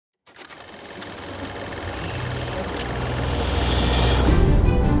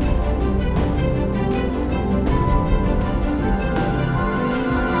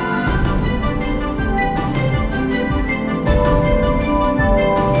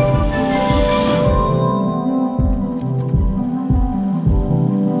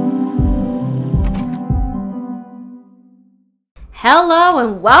Hello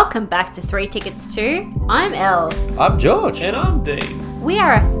and welcome back to 3 Tickets To. I'm Elle. I'm George. And I'm Dean. We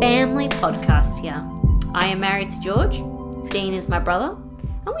are a family podcast here. I am married to George. Dean is my brother.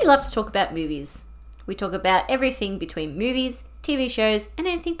 And we love to talk about movies. We talk about everything between movies, TV shows, and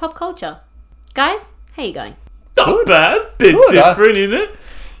anything pop culture. Guys, how you going? Not bad. Bit Good, different, isn't it?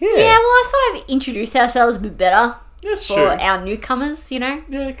 Yeah, well, I thought I'd introduce ourselves a bit better That's for true. our newcomers, you know?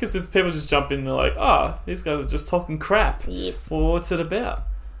 Yeah, because if people just jump in, they're like, these guys are just talking crap. Yes. Well, what's it about?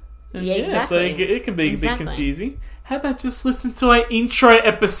 And Yeah, So exactly. it can be a Exactly. bit confusing. How about just listen to our intro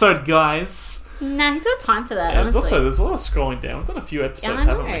episode, guys? Nah, he's got time for that, Yeah, it's honestly. also, there's a lot of scrolling down. We've done a few episodes, I know,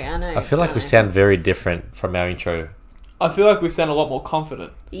 haven't we? I know. I feel like we sound very different from our intro. I feel like we sound a lot more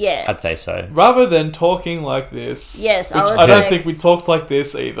confident. Yeah. I'd say so. Rather than talking like this. Yes, I which was I don't like- think we talked like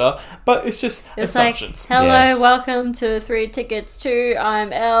this either. But it's just It's assumptions. like, hello, Yeah. welcome to 3 Tickets To.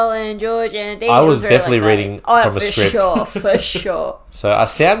 I'm Elle and George and Dean. I It was very definitely like that. reading Oh, from a for script. sure, for sure. So I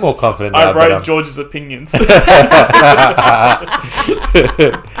sound more confident now. I wrote but, George's opinions.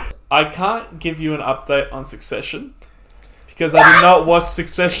 I can't give you an update on Succession because I did not watch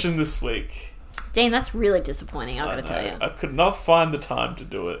Succession this week. Dean, that's really disappointing, I've got to tell you. I could not find the time to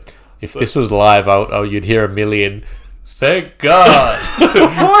do it. if this was live, you'd hear a million. Thank God. People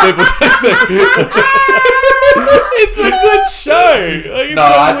say that. It's a good show. Like, it's No,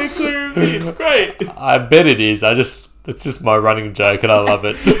 got I- a weekly review. It's great. I bet it is. It's just my running joke, and I love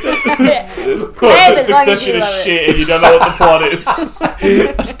it. Hey, as long as Succession you is love it. shit and you don't know what the plot is.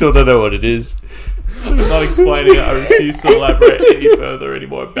 I still don't know what it is. I'm not explaining it. I refuse to elaborate any further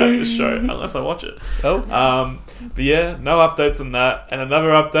anymore about this show unless I watch it. Oh, But yeah, no updates on that. And another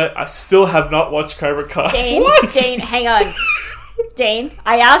update, I still have not watched Cobra Kai. Dean, Dean, hang on. Dean,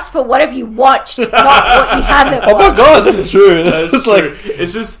 I asked for what have you watched, not what you haven't watched. oh my God, that's true. That's just true. like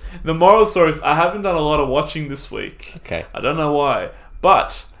It's just, the moral story is I haven't done a lot of watching this week. okay. I don't know why.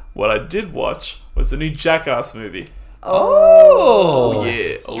 But what I did watch was the new Jackass movie. Oh,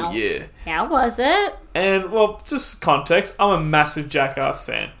 Yeah, oh yeah. How was it? And, well, just context, I'm a massive Jackass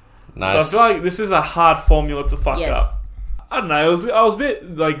fan. Nice. So I feel like this is a hard formula to fuck Yes. up. I don't know. I was a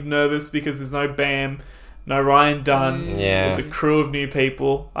bit like nervous because there's no Bam, no Ryan Dunn. Yeah. There's a crew of new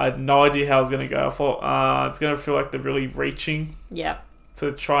people. I had no idea how it was going to go. I thought it's going to feel like they're really reaching Yep.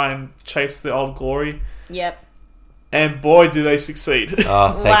 to try and chase the old glory. Yep. And boy, do they succeed! Oh,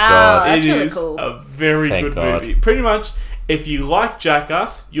 thank Wow. God. That's It really is cool. a very Thank good God. movie. Pretty much, if you like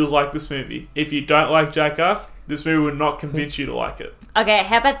Jackass, you'll like this movie. If you don't like Jackass, this movie will not convince you to like it. Okay,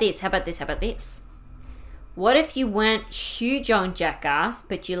 how about this? How about this? How about this? What if you weren't huge on Jackass,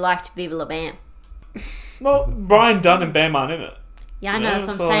 but you liked Viva La Bam? Well, Ryan Dunn and Bam aren't in it. Yeah, I know, Yeah, that's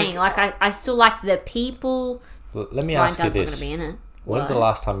what I'm so, saying. Like, I still like the people. Let me Ryan ask you Dunn's not going this. to be in it. When's What? the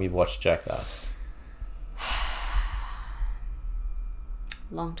last time you've watched Jackass?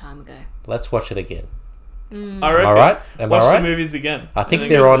 Long time ago. Let's watch it again. I reckon. Am I right? Am I Watch right? the movies again. I think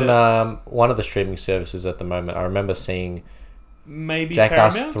And they're guess on one of the streaming services at the moment. I remember seeing maybe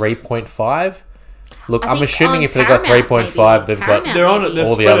Jackass Paramount? 3.5. Look, I I'm think assuming on if they've got Paramount, 3.5, maybe. they've got Paramount, They're on it. maybe. They're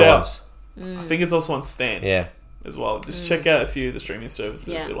all the split other out. ones. I think it's also on Stan Yeah, as well. Just check out a few of the streaming services.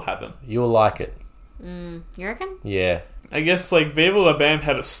 Yeah. It'll have them. you'll like it. You reckon? Yeah, I guess like Viva La Bam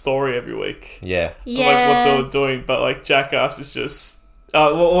had a story every week. yeah. Yeah. Like what they were doing, but like Jackass is just.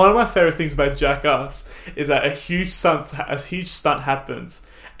 Well, one of my favorite things about Jackass is that a huge stunt happens,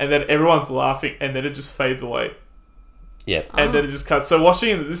 and then everyone's laughing, and then it just fades away, Yeah. and then it just cuts. So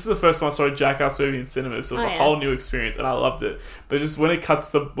watching this is the first time I saw a Jackass movie in cinemas, so it was Oh, a yeah. whole new experience, and I loved it. But just when it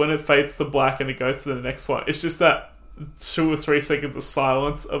fades to black and it goes to the next one, it's just that 2 or 3 seconds of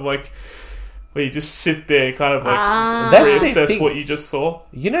silence of like. Where you just sit there and kind of like That's the reassess thing. what you just saw.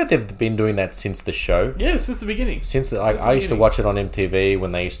 You know they've been doing that since the show. Yeah, since the beginning. I used to watch it on MTV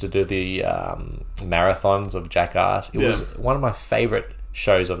when they used to do the marathons of Jackass. It Yeah. was one of my favorite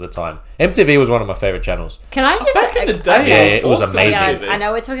shows of the time. MTV was one of my favorite channels. Can I just... Back in the day, Yeah, it was awesome amazing. TV. I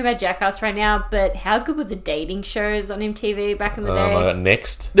know we're talking about Jackass right now, but how good were the dating shows on MTV back in the day? Oh my God,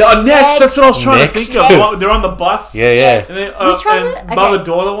 next. They're on Next. That's what I was trying Next. to think of. Yes. They're on the bus. Yeah, yeah. Yes. And then, Which one? and Okay.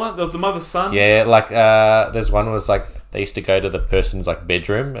 mother-daughter one. There was the mother-son. Yeah, like there's one where it's like they used to go to the person's like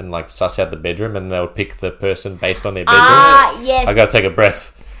bedroom and like suss out the bedroom, and they would pick the person based on their bedroom. Yes. I gotta take a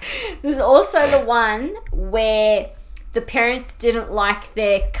breath. There's also the one where the parents didn't like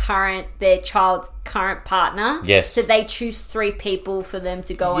their child's current partner. Yes. So they choose 3 people for them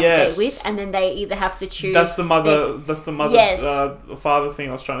to go on Yes. a date with, and then they either have to choose... That's the mother. That's the mother. Yes. Father thing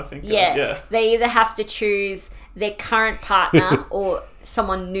I was trying to think Yeah. of. Yeah. They either have to choose their current partner or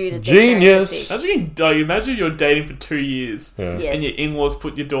someone new that Genius. their parents have Imagine you're dating for 2 years, Yeah. picked. Yes. and your in-laws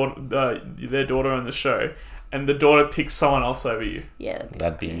put their daughter on the show, and the daughter picks someone else over you. Yeah.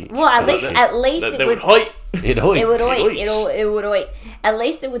 That'd be Well, at least They it would would. hoit. it It would would. oit. It would oit. At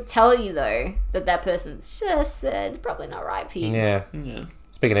least it would tell you though that person's just probably not right for you. Yeah. Yeah.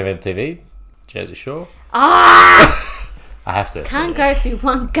 Speaking of MTV, Jersey Shore. Ah! I have to. Can't go through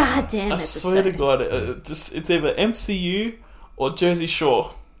one goddamn I episode. swear to God, it's either MCU or Jersey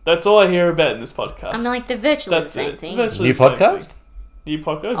Shore. That's all I hear about in this podcast. I mean, like, they're virtually That's the same it. thing. Virtually New the same podcast? thing. New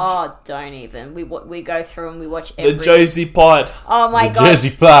podcast? Oh, don't even. We go through and we watch The every... Jersey Pod. Oh my The god. Jersey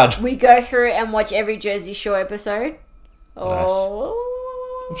Pod. We go through and watch every Jersey Shore episode.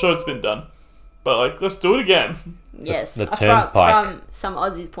 Oh. I'm sure it's been done. But, like, let's do it again. Yes. The From Turnpike. some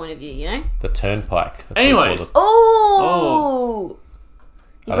Aussie's point of view, you know? The Turnpike. That's what we Anyways. call it. Oh!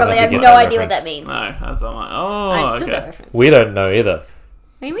 You I don't probably know if have you no get that idea what reference. that means. No, that's all right. Oh, I understood that okay. reference. We don't know either. What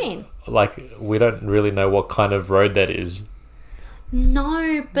do you mean? Like, we don't really know what kind of road that is.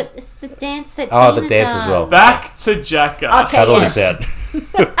 No, but it's the dance that Oh, the Dana dance as well. does. Back to Jackass. Okay. Cut all Yes. this out.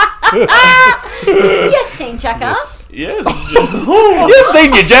 Yes, Team Jackass. Yes. Yes,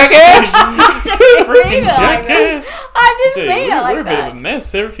 dang you, jackass! I didn't mean it like that. Jackass. I didn't Gee, mean it we're like a bit that. of a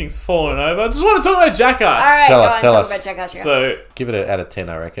mess. Everything's falling over. I just want to talk about Jackass. Alright, Tell go us, on, tell talk us. about Jackass. Yeah. So, Give it out of 10,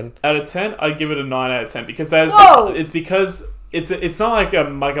 I reckon. out of 10, I give it a 9 out of 10 because there's Whoa! it's because it's not like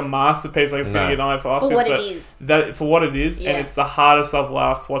a masterpiece like it's going No. to get 9 for Oscars, For what it but is. that for what it is, Yeah. and it's the hardest I've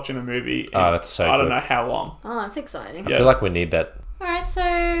laughed watching a movie. In, Oh, that's so I don't good. know how long. Oh, that's exciting. Yeah. I feel like we need that. Alright, so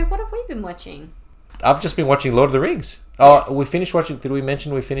what have we been watching? I've just been watching Lord of the Rings. Oh, Yes. we finished watching... Did we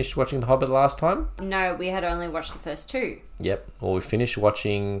mention we finished watching The Hobbit last time? No, we had only watched the first two. Yep. Well, we finished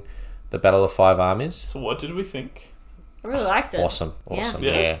watching The Battle of Five Armies. So what did we think? I really liked it. Awesome. Awesome.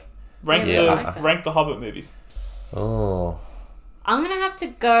 Yeah. Yeah. Rank Yeah. rank the Hobbit movies. Oh. I'm gonna have to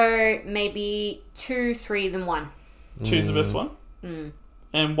go maybe 2, 3, then 1. Choose the best one,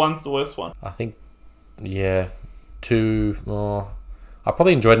 and one's the worst one. I think... Yeah. 2... Oh, I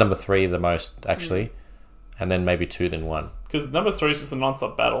probably enjoyed number 3 the most, actually. And then maybe 2, then 1. Because number 3 is just a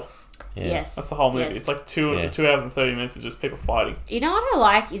non-stop battle. Yeah. Yes. That's the whole movie. Yes. It's like 2 Yeah. 2 hours and 30 minutes of just people fighting. You know what I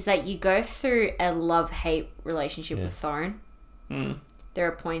like is that you go through a love-hate relationship with Thorin. There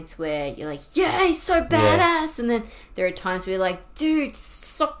are points where you're like, yeah, he's so badass. And then there are times where you're like, dude,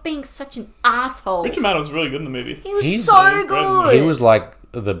 stop being such an asshole. Richard Madden was really good in the movie. He was He's- so he's great. good. He was like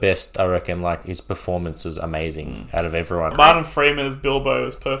the best, I reckon. Like, his performance was amazing out of everyone. Martin Freeman as Bilbo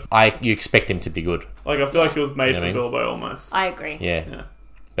is perfect. You expect him to be good. Like, I feel like he was made You know for what I mean? Bilbo almost. I agree. Yeah. Yeah.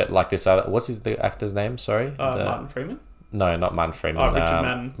 But like this other... What's the actor's name? Sorry? Martin Freeman? No, not Martin Freeman. Oh, Richard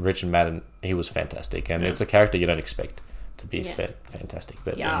Madden. Richard Madden. He was fantastic. And Yeah. it's a character you don't expect to be Yeah. fantastic.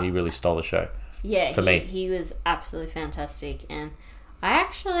 But Yeah. he really stole the show. Yeah, For me. he was absolutely fantastic. And I'm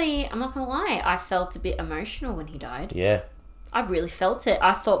not going to lie, I felt a bit emotional when he died. Yeah. I really felt it.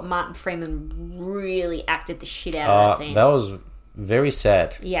 I thought Martin Freeman really acted the shit out of that scene. That was very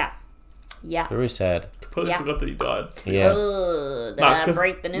sad. Yeah. Yeah. Very sad. Completely Yeah. forgot that he died. Yeah. Ugh, did I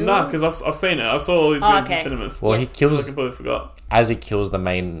break the news? No, because I've seen it. I saw all these movies okay. in cinemas. Well, Yes. he I kills... completely forgot. As he kills the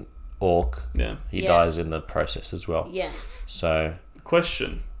main orc, Yeah. he Yeah. dies in the process as well. Yeah. So...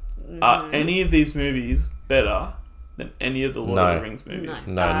 Question. Are any of these movies better than any of the Lord of the Rings movies?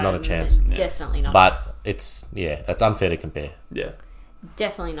 No, not a chance. Definitely not. But it's... Yeah, that's unfair to compare. Yeah.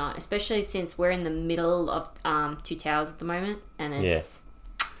 Definitely not. Especially since we're in the middle of Two Towers at the moment, and it's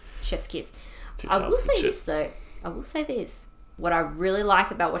chef's kiss. Two I will Towers say and this though. I will say this. What I really like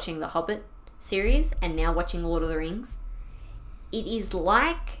about watching the Hobbit series and now watching Lord of the Rings, it is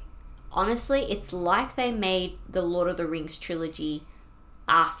like, honestly, it's like they made the Lord of the Rings trilogy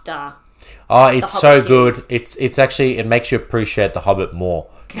after. Oh, it's The so Hobbit good. series. It's actually... It makes you appreciate The Hobbit more.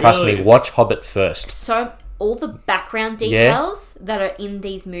 Trust me, Really? watch Hobbit first. So all the background details that are in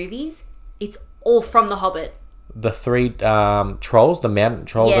these movies, it's all from the Hobbit. The 3 trolls, the mountain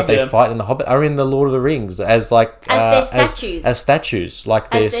trolls that they Yes. fight in The Hobbit, are in the Lord of the Rings as like... As their statues. As statues.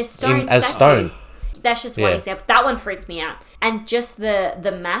 Like As they're their stone as statues. stone. That's just one Yeah. example. That one freaks me out. And just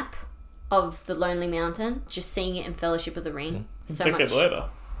the map of the Lonely Mountain, just seeing it in Fellowship of the Ring, so Decade much. later.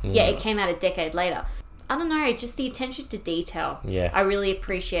 Yeah, it came out a decade later. I don't know, just the attention to detail. Yeah. I really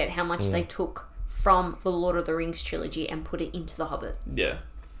appreciate how much they took from the Lord of the Rings trilogy and put it into the Hobbit. Yeah.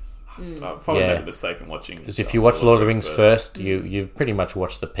 I probably Yeah. made the mistake in watching. Because if you watch Lord of the Rings first, you've pretty much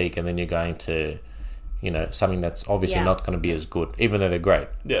watched the peak, and then you're going to, something that's obviously Yeah. not going to be as good, even though they're great.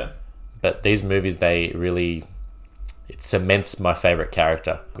 Yeah. But these movies, they really... It cements my favourite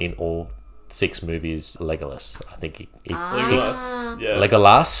character in all 6 movies, Legolas. I think he Legolas. Yeah.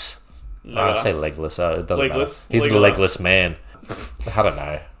 Legolas? I Legolas. say Legolas, it doesn't Legolas. matter. He's the Legolas. legless man. I don't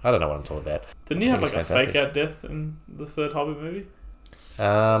know. I don't know what I'm talking about. Didn't he have like He's a fantastic. fake out death in the third Hobbit movie?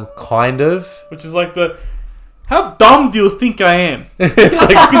 Kind of. Which is like the How dumb do you think I am? How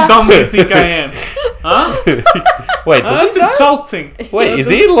fucking dumb do you think I am? Huh? Wait, That's insulting. Wait, is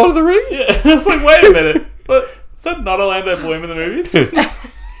he in Lord of the Rings? Yeah, it's like, wait a minute. What? Is that not Orlando Bloom in the movies?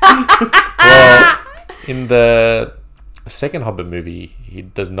 Well, in the second Hobbit movie, he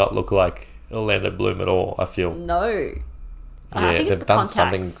does not look like Orlando Bloom at all, I feel. No. I Yeah, think it's they've the done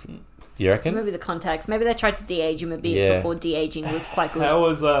contacts. something. You reckon? Maybe the contacts. Maybe they tried to de-age him a bit Yeah. before de-aging was quite good. How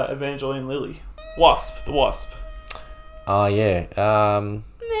was Evangeline Lilly? Wasp, the Wasp. Oh, yeah.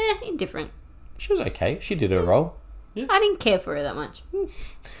 Meh, indifferent. She was okay. She did her role. I didn't care for her that much.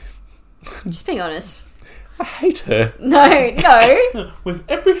 Just being honest. I hate her. No. With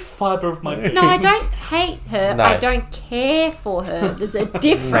every fibre of my being. No, I don't hate her. No. I don't care for her. There's a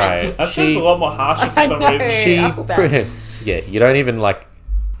difference. That sounds a lot more harsher for I some know. reason. She, I feel bad. yeah, you don't even like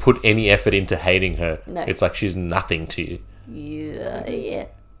put any effort into hating her. No. It's like she's nothing to you. Yeah,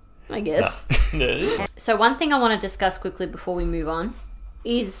 I guess. Yeah. So one thing I want to discuss quickly before we move on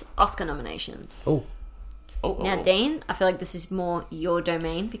is Oscar nominations. Oh, Now, Dean, I feel like this is more your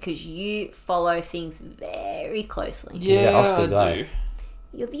domain because you follow things very closely. Yeah, Oscar I guy. do.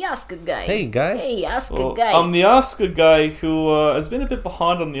 You're the Oscar guy. Hey, guy. Hey, Oscar Well, guy. I'm the Oscar guy who has been a bit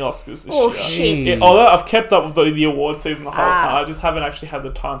behind on the Oscars this Oh, year. shit. Yeah, although I've kept up with the award season the whole Ah. time, I just haven't actually had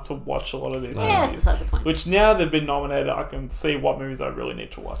the time to watch a lot of these Yeah, that's movies. besides the point. Which now they've been nominated, I can see what movies I really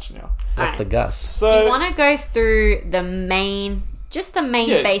need to watch now. off the Gus. So Do you want to go through the main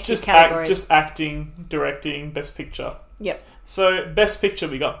basic just categories? just acting, directing, best picture. Yep. So best picture,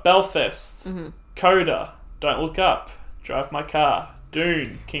 we got Belfast, Mm-hmm. Coda, Don't Look Up, Drive My Car,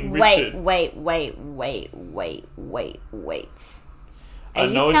 Dune, King Wait. Richard. I Are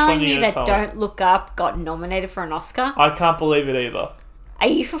know you which telling one you're me gonna that tell me. Don't Look Up got nominated for an Oscar? I can't believe it either. Are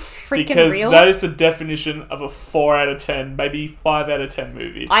you for freaking Because real? that is the definition of a 4 out of 10, maybe 5 out of 10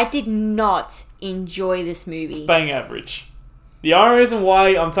 movie. I did not enjoy this movie. Bang average. The only reason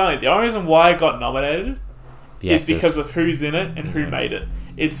why, I'm telling you, the only reason why it got nominated is because of who's in it and who made it.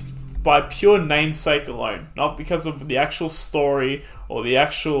 It's by pure namesake alone, not because of the actual story or the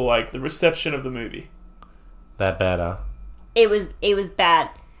actual, like, the reception of the movie. that bad, huh? It was bad.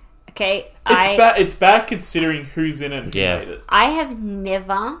 Okay, It's bad considering who's in it and who Yeah. made it. I have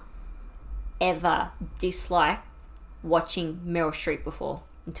never, ever disliked watching Meryl Streep before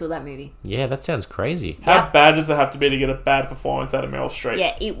until that movie. Yeah, that sounds crazy. How Yep. bad does it have to be to get a bad performance out of Meryl Streep?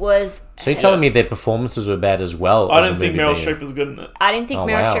 Yeah, it was. So you're telling me their performances were bad as well? I as don't the think movie Meryl being? Streep was good in it. I didn't think Oh,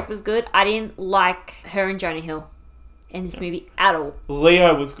 Meryl wow. Streep was good. I didn't like her and Jonah Hill in this movie at all.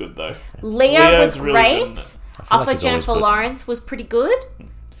 Leo was good, though. Leo Leo's was really great. good in it. I feel I like thought he's always Jennifer good. Lawrence was pretty good.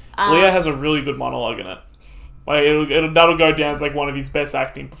 Leo has a really good monologue in it. Like that'll go down as like one of his best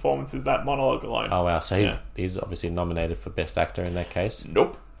acting performances. That monologue alone. Oh wow! So he's obviously nominated for best actor in that case.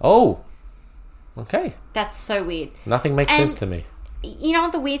 Nope. Oh, okay. That's so weird. Nothing makes And- sense to me. You know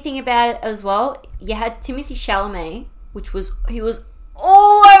what the weird thing about it as well? You had Timothy Chalamet, he was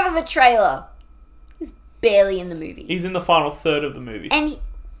all over the trailer. He was barely in the movie. He's in the final third of the movie. And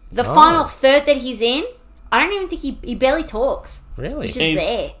the final third that he's in, I don't even think he barely talks. Really? He's just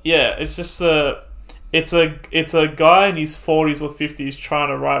there. Yeah, it's just it's a guy in his 40s or 50s trying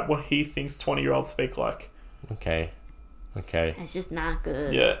to write what he thinks 20-year-olds speak like. Okay. It's just not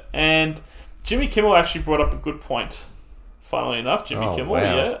good. Yeah, and Jimmy Kimmel actually brought up a good point. Funnily enough, Jimmy Oh, Kimmel. wow.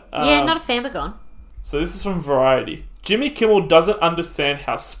 Yeah. Yeah, not a fan, but gone. So this is from Variety. Jimmy Kimmel doesn't understand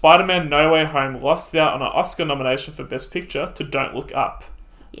how Spider-Man No Way Home lost out on an Oscar nomination for Best Picture to Don't Look Up.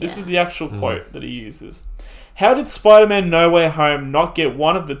 This is the actual quote that he uses. How did Spider-Man No Way Home not get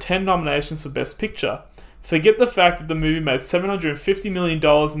one of the 10 nominations for Best Picture? Forget the fact that the movie made $750 million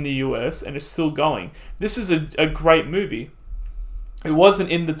in the US and is still going. This is a great movie. It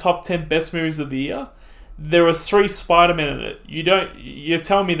wasn't in the top 10 best movies of the year. There were 3 Spider-Man in it. You're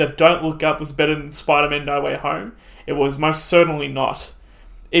telling me that Don't Look Up was better than Spider-Man No Way Home? It was most certainly not.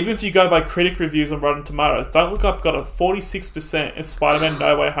 Even if you go by critic reviews on Rotten Tomatoes, Don't Look Up got a 46% and Spider-Man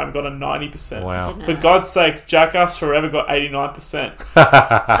No Way Home got a 90%. Wow. For God's sake, Jackass Forever got 89%.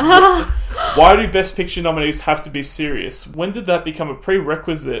 Why do Best Picture nominees have to be serious? When did that become a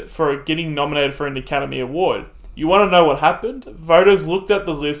prerequisite for getting nominated for an Academy Award? You want to know what happened? Voters looked at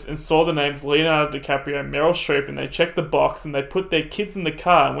the list and saw the names Leonardo DiCaprio and Meryl Streep, and they checked the box and they put their kids in the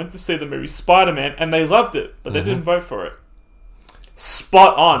car and went to see the movie Spider-Man, and they loved it, but they didn't vote for it.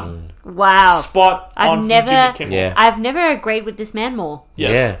 Spot on. Wow. Spot on from Jimmy Kimmel. Yeah. I've never agreed with this man more.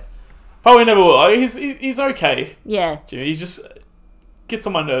 Yes. Yeah. Probably never will. He's okay, Yeah. Jimmy. He just gets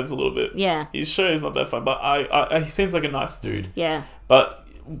on my nerves a little bit. Yeah. His show is not that fun, but he seems like a nice dude. Yeah. But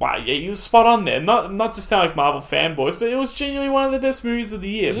wow, yeah, you were spot on there. Not to sound like Marvel fanboys, but it was genuinely one of the best movies of the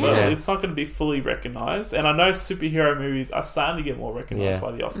year. Yeah. But it's not going to be fully recognised. And I know superhero movies are starting to get more recognised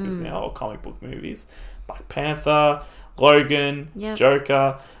by the Oscars now, or comic book movies. Black Panther, Logan,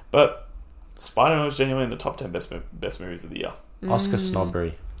 Joker. But Spider-Man was genuinely in the top 10 best movies of the year. Oscar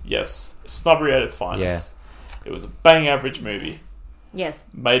snobbery. Yes, snobbery at its finest. It was a bang average movie. Yes.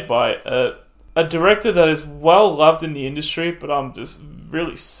 Made by a director that is well loved in the industry, but I'm just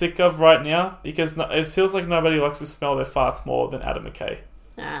really sick of right now because it feels like nobody likes to smell their farts more than Adam McKay.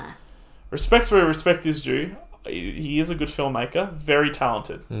 Respect where respect is due. He is a good filmmaker, very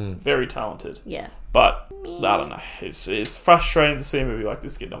talented, very talented. Yeah. But I don't know. It's frustrating to see a movie like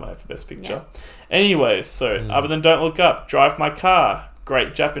this get nominated for Best Picture. Yeah. Anyways, so other than Don't Look Up, Drive My Car,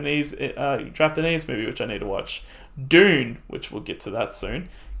 great Japanese movie which I need to watch. Dune, which we'll get to that soon.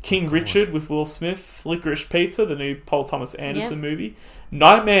 King Richard with Will Smith. Licorice Pizza, the new Paul Thomas Anderson movie.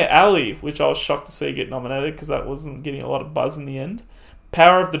 Nightmare Alley, which I was shocked to see get nominated because that wasn't getting a lot of buzz in the end.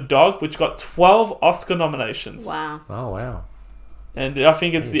 Power of the Dog, which got 12 Oscar nominations. Wow. Oh, wow. And I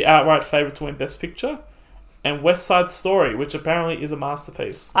think it's the outright favourite to win Best Picture. And West Side Story, which apparently is a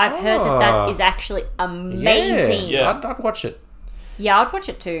masterpiece. I've heard that is actually amazing. Yeah. I'd watch it. Yeah, I'd watch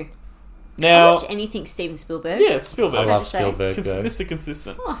it too. Now, I'll watch anything Steven Spielberg. Yeah, Spielberg. I love Spielberg. Mr.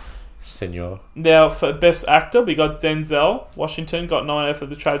 Consistent. Senor. Now, for Best Actor, we got Denzel Washington got nominated for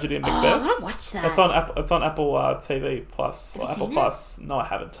The Tragedy of Macbeth. I want to watch that. It's on Apple TV Plus. Have you Apple seen Plus. No, I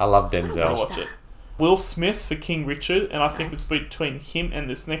haven't. I love I'll Denzel. watch it. Will Smith for King Richard, and I think it's between him and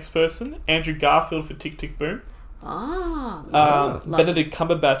this next person. Andrew Garfield for Tick Tick Boom. Benedict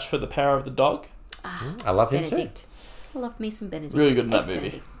Cumberbatch for The Power of the Dog. I love him Benedict. I love me some Benedict. Really good in that movie.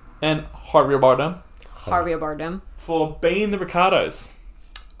 Benedict. And Javier Bardem for Being the Ricardos.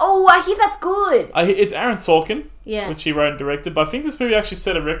 Oh, I hear that's good. It's Aaron Sorkin, Yeah. which he wrote and directed, but I think this movie actually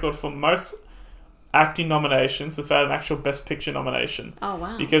set a record for most acting nominations without an actual Best Picture nomination. Oh,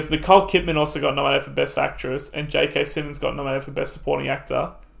 wow. Because Nicole Kidman also got nominated for Best Actress, and J.K. Simmons got nominated for Best Supporting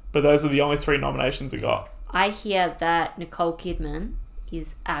Actor, but those are the only 3 nominations it got. I hear that Nicole Kidman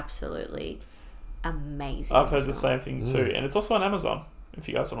is absolutely amazing. I've heard the same thing too, and it's also on Amazon, if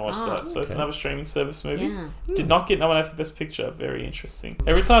you guys want to watch that. So it's another streaming service movie. Yeah. Did not get nominated for Best Picture. Very interesting.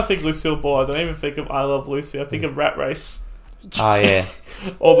 Every time I think Lucille Ball, I don't even think of I Love Lucy. I think of Rat Race. Oh, yeah.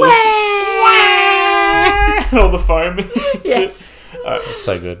 All the foam. Yes. It's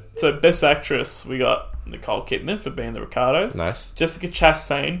so good. So Best Actress, we got Nicole Kidman for Being the Ricardos. Nice. Jessica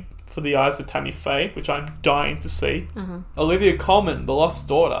Chastain for The Eyes of Tammy Faye, which I'm dying to see. Olivia Colman, The Lost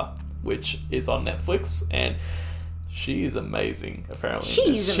Daughter, which is on Netflix, and she is amazing, apparently.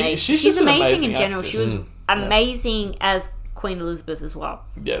 She's amazing. She's She's just an amazing in amazing general. actress. She was amazing as Queen Elizabeth as well.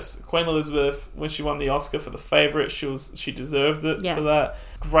 Yes, Queen Elizabeth, when she won the Oscar for The Favourite, she deserved it Yeah. for that.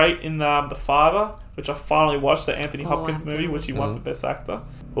 Great in The Father, which I finally watched, the Anthony Hopkins movie, which he won for Best Actor.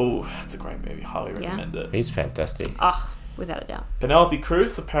 Oh, that's a great movie. Highly recommend it. He's fantastic. Oh, without a doubt. Penelope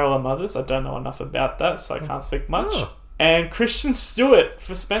Cruz for Parallel Mothers. I don't know enough about that, so I can't speak much. And Kristen Stewart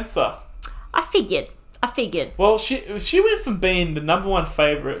for Spencer. I figured. Well, she went from being the number 1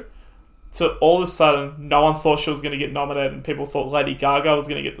 favourite to all of a sudden no one thought she was going to get nominated and people thought Lady Gaga was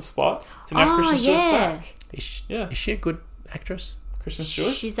going to get the spot. So now Kristen Stewart's back. Is she a good actress? Kristen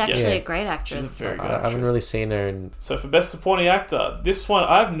Stewart? She's actually a great actress. She's a very good I haven't actress. really seen her in... So for Best Supporting Actor, this one,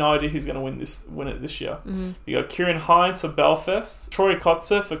 I have no idea who's going to win it this year. We got Kieran Hines for Belfast, Troy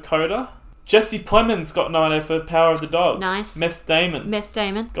Kotzer for Coda, Jesse Plemons got nominated for Power of the Dog. Nice. Meth Damon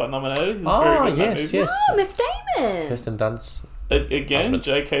Got nominated. He was very good in that movie. yes. Oh, Meth Damon. Kirsten Dunst. Again, Husband.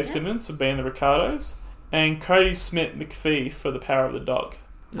 J.K. Simmons for Being the Ricardos, and Cody Smith McPhee for The Power of the Dog.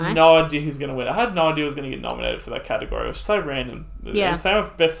 Nice. No idea who's going to win. I had no idea who was going to get nominated for that category. It was so random. Yeah. Same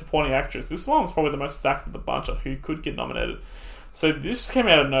with Best Supporting Actress. This one was probably the most stacked of the bunch on who could get nominated. So this came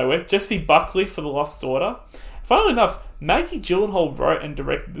out of nowhere. Jessie Buckley for The Lost Daughter. Funnily enough, Maggie Gyllenhaal wrote and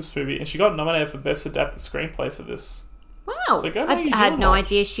directed this movie, and she got nominated for Best Adapted Screenplay for this. Wow. So go I Maggie had no Gyllenhaal.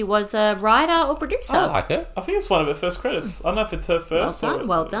 idea she was a writer or producer. I like her. I think it's one of her first credits. I don't know if it's her first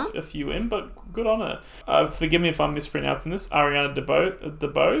Well or done. a few in, but good on her. Forgive me if I'm mispronouncing this. Ariana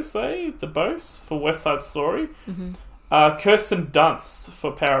DeBose for West Side Story. Kirsten Dunst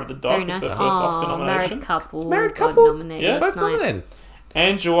for Power of the Dog. Very nice. It's her first Oscar nomination. Married couple. Nominated. Yeah. That's Both nice. nominated.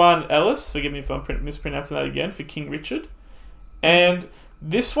 And Joanne Ellis, forgive me if I'm mispronouncing that again, for King Richard. And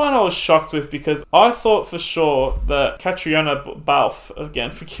this one I was shocked with because I thought for sure that Catriona Balfe,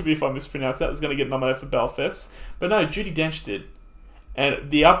 again, forgive me if I mispronounced that, was going to get nominated for Belfast. But no, Judi Dench did.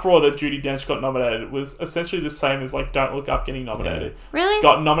 And the uproar that Judi Dench got nominated was essentially the same as like Don't Look Up getting nominated. Really?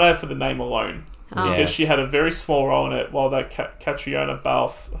 Got nominated for the name alone. Yeah. because she had a very small role in it, while that Catriona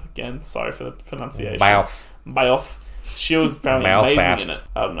Balfe, again, sorry for the pronunciation. Balfe. She was apparently amazing in it.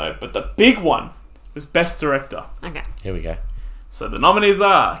 I don't know. But the big one was Best Director. Okay. Here we go. So the nominees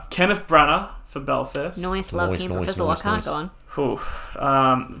are Kenneth Branagh for Belfast. Nice, love him, Professor Lockhart. Go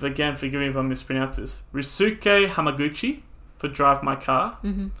on. Again, forgive me if I mispronounce this. Ryusuke Hamaguchi for Drive My Car.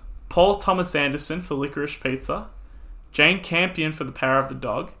 Mm-hmm. Paul Thomas Anderson for Licorice Pizza. Jane Campion for The Power of the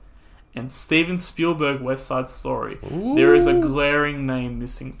Dog. And Steven Spielberg, West Side Story. Ooh. There is a glaring name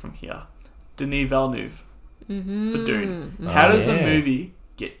missing from here. Denis Villeneuve for Dune. How does a movie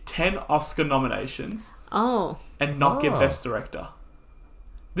get 10 Oscar nominations and not get Best Director?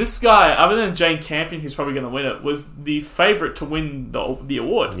 This guy, other than Jane Campion, who's probably going to win it, was the favourite to win the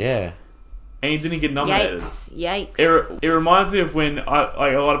award. Yeah. And he didn't get nominated. Yikes. It reminds me of when a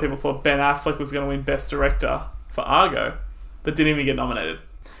lot of people thought Ben Affleck was going to win Best Director for Argo, but didn't even get nominated.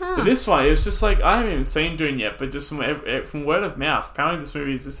 But this one, it was just like, I haven't even seen Dune yet, but just from word of mouth, apparently this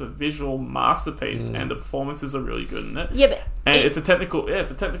movie is just a visual masterpiece, and the performances are really good in it. Yeah, but and it's a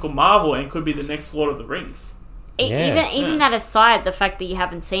technical marvel, and could be the next Lord of the Rings. Even that aside, the fact that you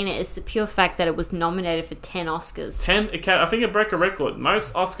haven't seen it is the pure fact that it was nominated for 10 Oscars. I think it broke a record.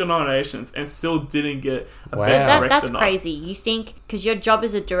 Most Oscar nominations, and still didn't get a Wow. Best Director That's nod. crazy. You think, because your job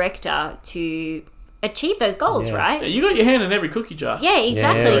as a director to achieve those goals, right? You got your hand in every cookie jar. Yeah,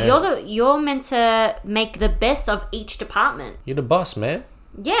 exactly. Yeah. You're meant to make the best of each department. You're the boss, man.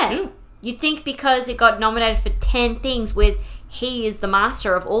 Yeah. You think because it got nominated for 10 things, whereas he is the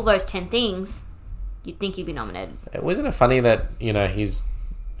master of all those 10 things, you'd think he'd be nominated. Wasn't it funny that, he's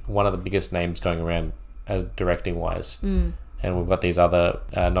one of the biggest names going around as directing wise, and we've got these other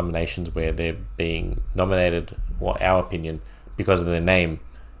nominations where they're being nominated, our opinion, because of their name,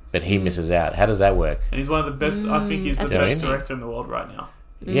 but he misses out. How does that work? And he's one of the best. I think he's the That's best amazing. director in the world right now.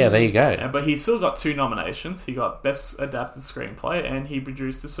 Yeah, there you go. But he's still got 2 nominations. He got Best Adapted Screenplay, and he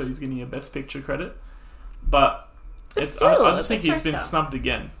produced it, so he's getting a Best Picture credit. But still, I just think Best he's been Director. snubbed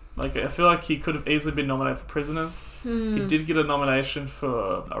again. Like, I feel like he could have easily been nominated for Prisoners. He did get a nomination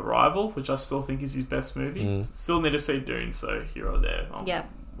for Arrival, which I still think is his best movie. Still need to see Dune, so here or there on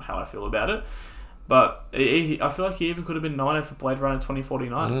how I feel about it. But I feel like he even could have been nominated for Blade Runner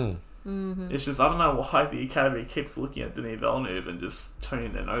 2049. It's just, I don't know why the Academy keeps looking at Denis Villeneuve and just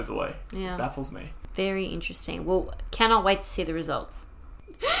turning their nose away. Yeah. It baffles me. Very interesting. Well, cannot wait to see the results.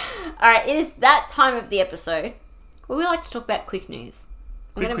 Alright, it is that time of the episode where we like to talk about quick news.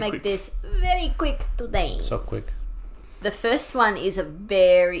 I'm going to make this very quick today. So quick. The first one is a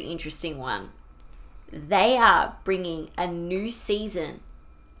very interesting one. They are bringing a new season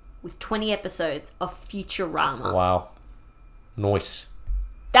with 20 episodes of Futurama. Wow. Nice.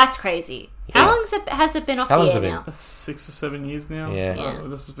 That's crazy. Yeah. How long has it been off How the long's air it been? now? 6 or 7 years now. Yeah. Yeah.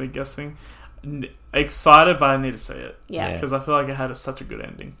 This has been guessing. Excited, but I need to see it. Yeah. Because I feel like it had such a good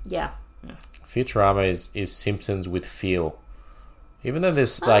ending. Yeah. Futurama is Simpsons with feel. Even though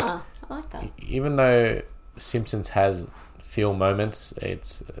there's like, I like that. even though Simpsons has feel moments,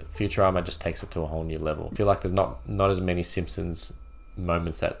 it's Futurama just takes it to a whole new level. I feel like there's not as many Simpsons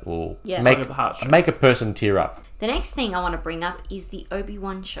moments that will Yeah. Tug at the heartstrings. make a person tear up. The next thing I want to bring up is the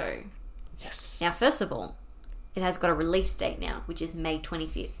Obi-Wan show. Yes. Now, first of all, it has got a release date now, which is May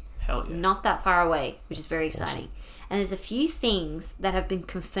 25th. Hell yeah. Not that far away, which is very exciting. And there's a few things that have been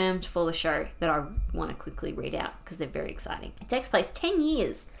confirmed for the show that I want to quickly read out because they're very exciting. It takes place 10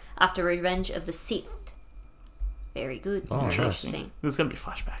 years after Revenge of the Sith. Very good. Oh, Very interesting. There's going to be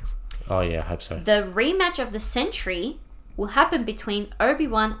flashbacks. Oh yeah, I hope so. The rematch of the century will happen between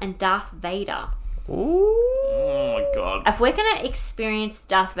Obi-Wan and Darth Vader. Ooh. Oh my god. If we're going to experience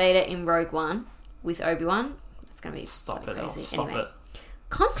Darth Vader in Rogue One with Obi-Wan, it's going to be Stop bloody it. crazy. Stop Anyway. it.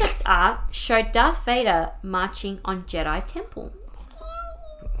 Concept art showed Darth Vader marching on Jedi Temple.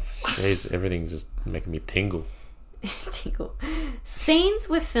 Jeez, everything's just making me tingle. Tingle. Scenes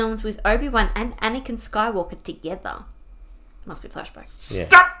were filmed with Obi-Wan and Anakin Skywalker together. Must be flashbacks. Yeah.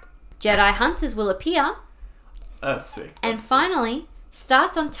 Jedi hunters will appear. That's sick. And finally,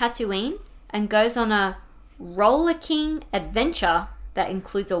 starts on Tatooine and goes on a Roller King adventure that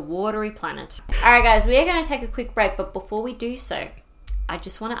includes a watery planet. Alright guys, we are going to take a quick break, but before we do so, I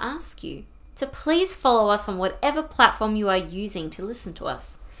just want to ask you to please follow us on whatever platform you are using to listen to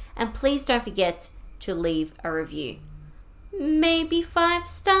us. And please don't forget to leave a review. Maybe 5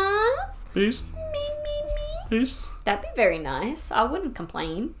 stars? Please. Me. Please. That'd be very nice. I wouldn't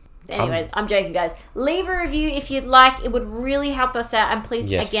complain. Anyways, I'm joking, guys. Leave a review if you'd like. It would really help us out. And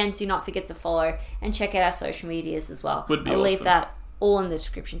please, Yes. again, do not forget to follow and check out our social medias as well. Would be I'll leave awesome. that all in the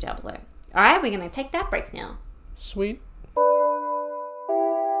description down below. All right, we're going to take that break now. Sweet.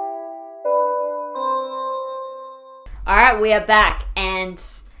 Alright, we are back, and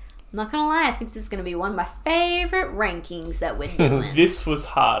I'm not gonna lie, I think this is gonna be one of my favourite rankings that we're doing. This was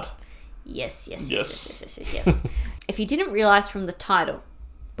hard. Yes. Yes. If you didn't realise from the title,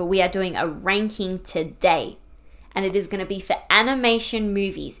 but we are doing a ranking today, and it is going to be for animation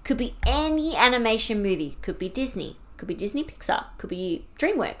movies. Could be any animation movie. Could be Disney. Could be Disney Pixar. Could be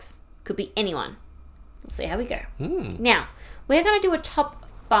DreamWorks. Could be anyone. We'll see how we go. Now, we're going to do a top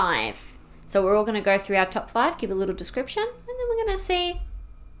 5. So we're all going to go through our top 5, give a little description, and then we're going to see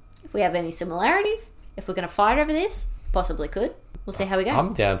if we have any similarities, if we're going to fight over this. Possibly could. We'll see how we go.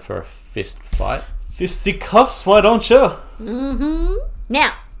 I'm down for a fist fight. Fisticuffs, why don't you?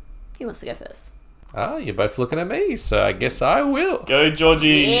 Now, who wants to go first? Oh, you're both looking at me, so I guess I will. Go,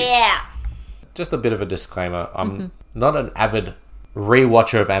 Georgie. Yeah. Just a bit of a disclaimer. I'm not an avid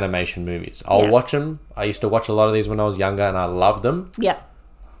rewatcher of animation movies. I'll watch them. I used to watch a lot of these when I was younger, and I loved them. Yeah.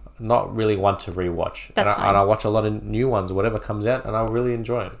 Not really one to rewatch. That's and fine. I watch a lot of new ones, whatever comes out, and I really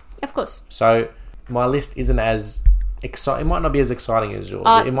enjoy them. Of course. So my list isn't as exciting. It might not be as exciting as yours.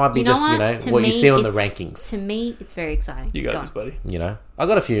 It might be you know just, what? To what you me, see on the it's- rankings. To me, it's very exciting. You Go got on. this, buddy. I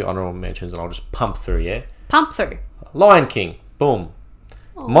got a few honorable mentions, and I'll just pump through, yeah? Pump through. Lion King. Boom.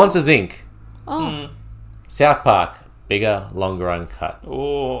 Monsters, Inc. Oh. South Park. Bigger, longer, uncut.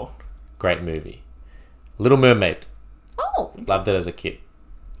 Oh. Great movie. Little Mermaid. Oh. Loved it as a kid.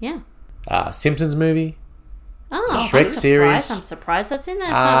 Yeah. Simpsons movie. Oh, Shrek series. I'm surprised that's in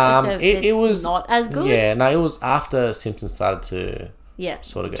there. It's It was not as good. Yeah, no, it was after Simpsons started to Yeah.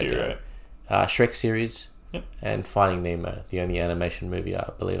 sort of go down. Deteriorate. Shrek series. Yep. And Finding Nemo, the only animation movie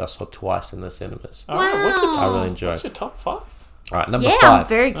I believe I saw twice in the cinemas. All right, what's your Wow. top? I really enjoyed. What's your top 5? All right, number Yeah, 5. I'm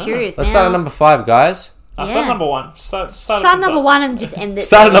very curious Let's now. start at number 5, guys. Start Yeah. number 1. Start Start number 1 and just end it.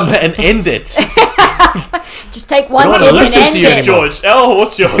 Start at number and end it. Just take one don't dip wanna and listen end to you it. anymore. George. Elle,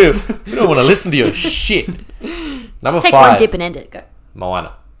 what's yours? We don't want to listen to your shit. Number Just take 5, one dip and end it. Go.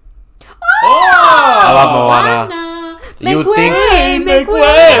 Moana. Oh! I love Moana. Moana, You would make think- way, Make make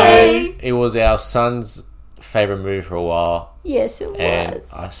way. It was our son's favorite movie for a while, Yes, it and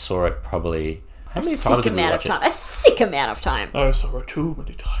was. I saw it probably how A many sick times did we amount watch of time. it? A sick amount of time. I saw it too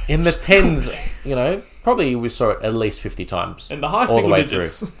many times. In the tens, probably we saw it at least 50 times. In the high all the single way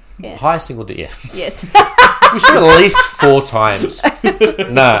digits. Yeah. High single digit, yeah. Yes. We saw it at least 4 times.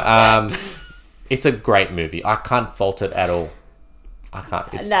 No, it's a great movie. I can't fault it at all. I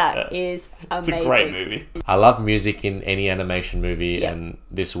can't. That is It's amazing. a great movie. I love music in any animation movie, Yeah. and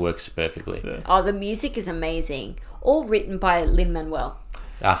this works perfectly. Yeah. Oh, the music is amazing. All written by Lin-Manuel.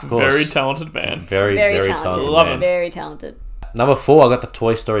 Of course. Very talented man. Very, Very very talented. talented Love man. him. Very talented. Number 4, I got the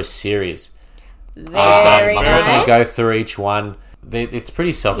Toy Story series. Very I'm not going nice. to go through each one. It's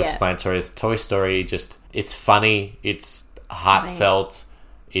pretty self-explanatory. It's Toy Story, it's funny, it's heartfelt,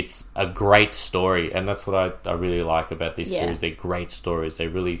 it's a great story, and that's what I really like about this Yeah. series. They're great stories. They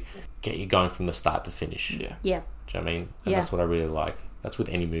really get you going from the start to finish. Yeah. Yeah. Do you know what I mean? And Yeah. that's what I really like. That's with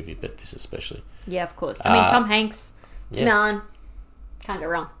any movie, but this especially. Yeah, of course. I mean, Tom Hanks, Tim yes. Allen. Can't go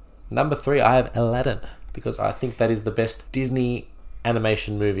wrong. Number 3, I have Aladdin, because I think that is the best Disney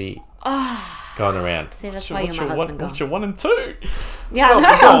animation movie going around. See, that's why you're What's my your husband what's gone. your 1 and 2? Yeah, Go I know.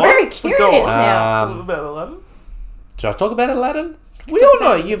 on, go I'm on. very Go curious on. now. What about Aladdin? Should I talk about Aladdin? We all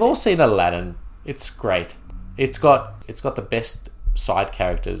know, you've all seen Aladdin. It's great. It's got the best side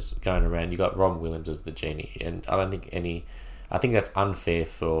characters going around. You got Robin Williams as the genie, and I think that's unfair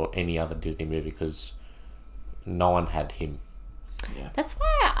for any other Disney movie because no one had him. That's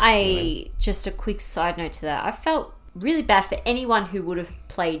why just a quick side note to that, I felt really bad for anyone who would have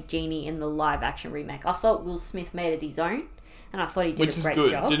played Genie in the live action remake. I thought Will Smith made it his own, and I thought he did Which a is great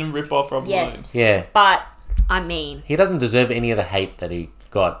good. job. Didn't rip off Robin Yes. Williams. Yeah, But, I mean, he doesn't deserve any of the hate that he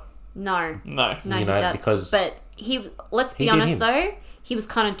got. no. No. No, You he know, does. because But let's be he did honest him. though, he was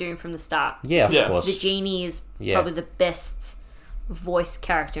kind of doomed from the start. Yeah, of Yeah. course, The Genie is Yeah. probably the best voice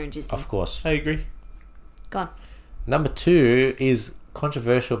character in Disney. of course. I agree. Go on. Number 2 is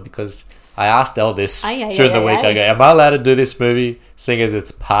controversial because I asked Elle this Aye, during aye, the week. aye. I go, am I allowed to do this movie seeing as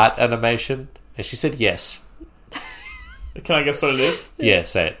it's part animation? And she said yes. Can I guess what it is? Yeah,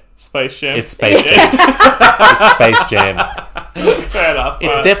 say it. Space Jam. It's Space Jam. It's Space Jam. Fair enough. It's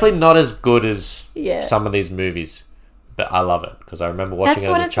Alright. definitely not as good as Yeah. some of these movies, but I love it because I remember watching That's it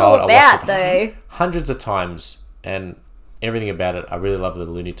what as a it's child. all I watched about, it though. hundreds of times, and everything about it. I really loved the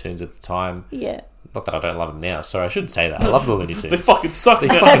Looney Tunes at the time. Yeah. Not that I don't love them now. Sorry, I shouldn't say that. I love the Looney They Tunes. fucking suck. They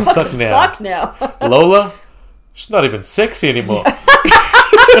now. fucking suck now. Suck now. Lola, she's not even sexy anymore.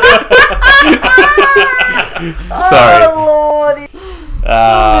 Sorry. Oh, Lord.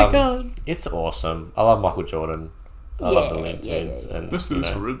 Oh, my God. It's awesome. I love Michael Jordan. I love the Yeah, Looney yeah, Tunes. yeah, And, Let's do you this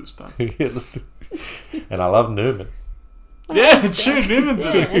know, for real this time. yeah, let's do. And I love Newman. Yeah, true. Newman's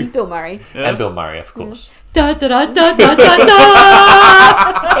in Yeah, it. and Bill Murray. Yeah. And Bill Murray, of course. Da da da da da da da.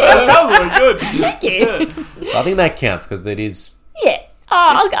 That sounds really good. Thank you. So I think that counts because it is Yeah. Oh,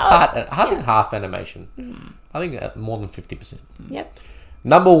 I'll go. I think half animation. I think more than 50%. Yep.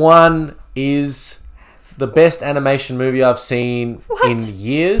 Number one is the best animation movie I've seen What? in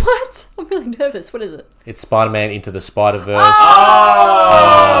years. What? I'm really nervous. What is it? It's Spider-Man Into the Spider-Verse.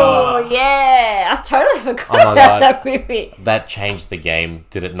 Oh, yeah. I totally forgot Oh my about God. that movie. That changed the game,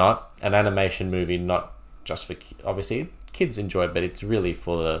 did it not? An animation movie, not just for obviously kids enjoy it, but it's really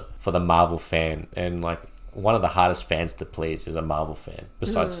for the Marvel fan, and like one of the hardest fans to please is a Marvel fan,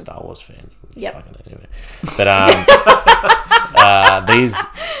 besides Star Wars fans. It's Yep. fucking anyway. But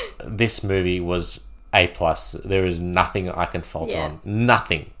this movie was A+. There is nothing I can fault Yeah. on.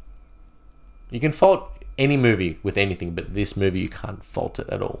 Nothing. You can fault any movie with anything, but this movie you can't fault it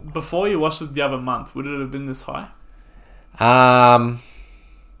at all. Before you watched it the other month, would it have been this high?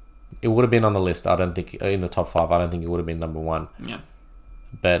 It would have been on the list. I don't think in the top 5. I don't think it would have been number 1. Yeah.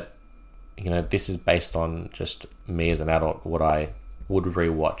 But this is based on just me as an adult, what I would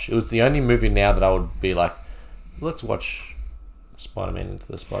rewatch. It was the only movie now that I would be like, let's watch Spider-Man Into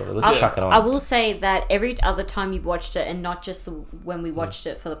the Spider-Verse. Let's chuck it on. I will say that every other time you've watched it, and not just when we watched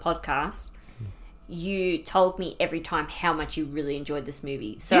it for the podcast, you told me every time how much you really enjoyed this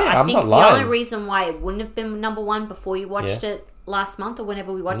movie. So Yeah, I I'm think not the lying. only reason why it wouldn't have been number 1 before you watched it last month or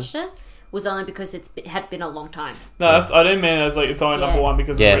whenever we watched it was only because it had been a long time. No, I didn't mean it as like it's only number 1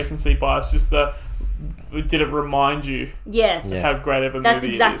 because Yeah. of recency bias. Just did it remind you Yeah. Yeah. how great of a That's movie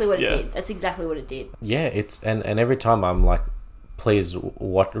exactly it is? what it Yeah. did. That's exactly what it did. Yeah, it's and every time I'm like, please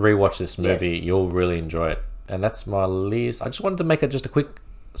rewatch this movie. Yes. You'll really enjoy it. And that's my list. I just wanted to make just a quick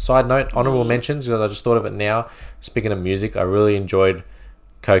side note, honorable mentions, because I just thought of it now. Speaking of music, I really enjoyed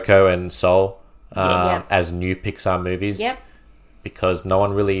Coco and Soul Yeah. as new Pixar movies. Yep. Because no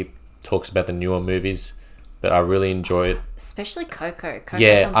one really talks about the newer movies, but I really enjoy it. Especially Coco. Coco's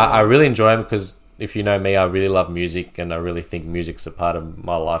Yeah, I unbelievable. really enjoy them because if you know me, I really love music, and I really think music's a part of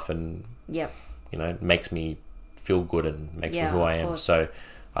my life, and Yep. it makes me feel good and makes Yeah, me who I of am. course. So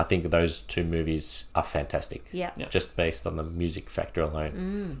I think those two movies are fantastic. Yeah. Just based on the music factor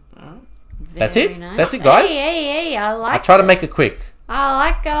alone. Very That's it? nice. That's it, guys? Hey, I I like try to make it quick. I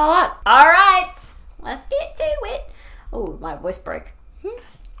like it a lot. All right, let's get to it. Oh, my voice broke.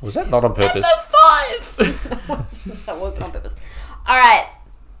 Was that not on purpose? That was on purpose. All right,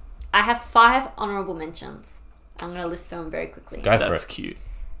 I have 5 honorable mentions. I'm going to list them very quickly. Go for That's it. cute.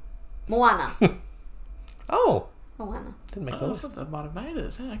 Moana. Oh, Moana. didn't make the I list. thought that might have made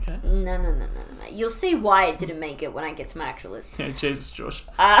it. Yeah, okay. No. You'll see why it didn't make it when I get to my actual list. Yeah, Jesus, George.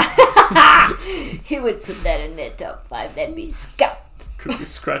 Who would put that in their top 5? That'd be Scott. Could be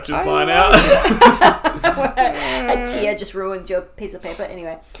scratches mine out. A tear just ruins your piece of paper.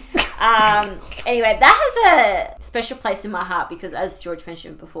 Anyway, that has a special place in my heart because, as George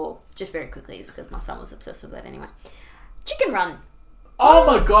mentioned before, just very quickly, is because my son was obsessed with that. Anyway, Chicken Run. Oh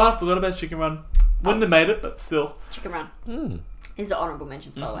my god, I forgot about Chicken Run. Wouldn't have made it, but still. Chicken Run. These are honorable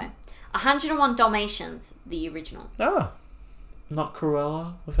mentions, by the way. 101 Dalmatians, the original. Ah, Not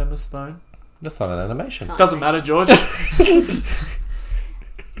Cruella with Emma Stone. that's not an animation. It's not Doesn't animation. matter, George.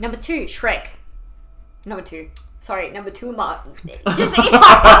 Number 2, Shrek. Number 2. Sorry, number 2. Just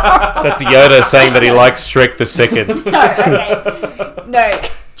That's Yoda saying that he likes Shrek the Second. no. Okay, no.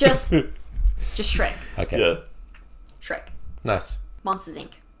 Just Shrek. Okay, Yeah. Shrek. nice. Monsters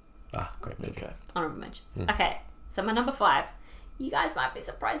Inc. Ah, great movie. Okay. Honorable mentions. Okay, so my number 5. You guys might be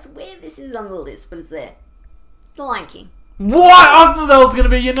surprised where this is on the list, but it's there. The Lion King. What? I thought that was going to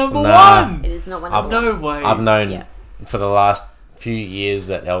be your number Nah. 1. It is not my number No one. way. I've known Yeah. for the last few years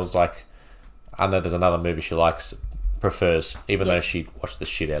that Elle's like, I know there's another movie she prefers, even though Yes. she watched the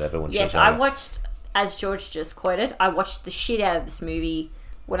shit out of it when she Yes, was I younger. watched, as George just quoted, I watched the shit out of this movie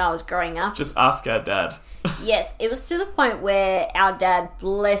when I was growing up. Just ask our dad. Yes, it was to the point where our dad,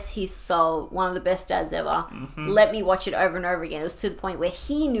 bless his soul, one of the best dads ever, let me watch it over and over again. It was to the point where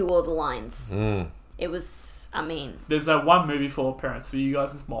he knew all the lines. It was, I mean, There's that one movie for parents for you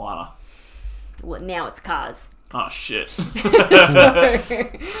guys. It's Moana. well, now it's Cars. Oh shit.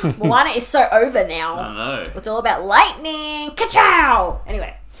 Moana is so over I now. know. It's all about lightning. Ka-chow!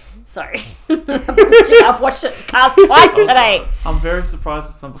 Anyway, sorry. I've watched it Cars twice today. I'm very surprised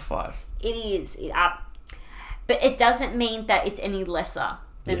it's number 5. It is. But it doesn't mean that it's any lesser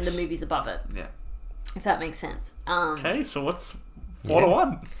than Yes. the movies above it, Yeah. if that makes sense. Okay, so what's 4 to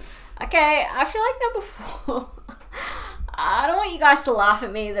 1? Okay, I feel like number 4. I don't want you guys to laugh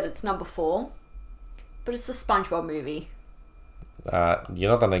at me that it's number 4, but it's the SpongeBob movie.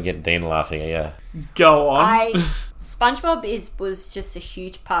 You're not going to get Dean laughing at you. Go on. I SpongeBob was just a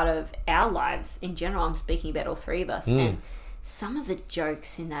huge part of our lives in general. I'm speaking about all three of us. And some of the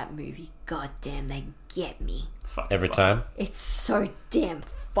jokes in that movie, goddamn, they get me. It's fucking Every fun. time. It's so damn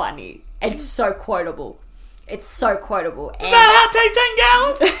funny and so quotable. It's so quotable. Is that how take 10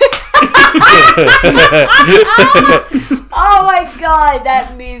 gallons? Oh my god,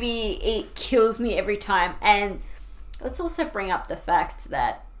 that movie, it kills me every time. And let's also bring up the fact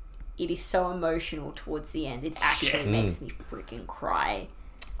that it is so emotional towards the end. It actually makes me freaking cry.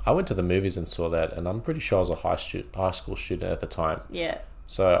 I went to the movies and saw that, and I'm pretty sure I was a high school student at the time. Yeah.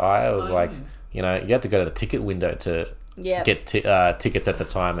 So I was like, you had to go to the ticket window to get tickets at the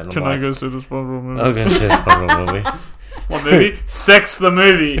time. And Can I'm I like, go see the SpongeBob movie? I'll go see the SpongeBob movie. What movie? Sex the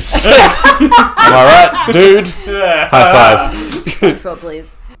movie. Sex. Am I right, dude? Yeah. High five. SpongeBob,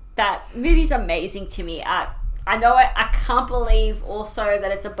 please. That movie's amazing to me. I know I can't believe also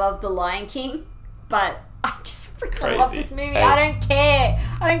that it's above The Lion King, but I just freaking love this movie. Hey. I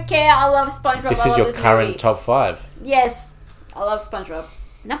don't care. I love SpongeBob. This I is love your this current movie. top 5. Yes, I love SpongeBob.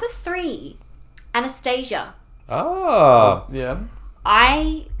 Number 3, Anastasia. Oh. Yeah.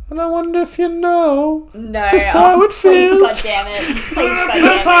 And I wonder if you know No. just how it feels. Please, goddammit. Please,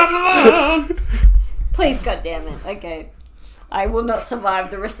 goddammit. Please, goddammit. Okay. I will not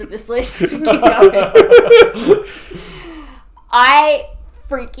survive the rest of this list if you keep going. I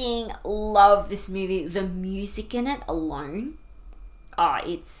freaking love this movie. The music in it alone.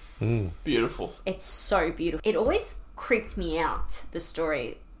 It's Beautiful. It's so beautiful. It always creeped me out, the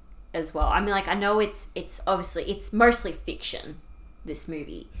story as well. I mean, like, I know it's obviously, it's mostly fiction, this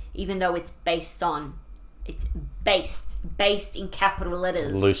movie, even though it's based in capital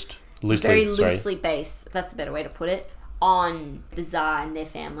letters. Very loosely based, that's a better way to put it, on the Tsar and their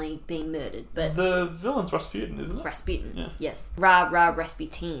family being murdered. But The villain's Rasputin, isn't it? Rasputin, Yeah. yes.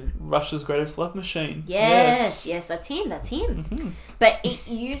 Rasputin. Russia's greatest love machine. Yes, that's him. Mm-hmm. But it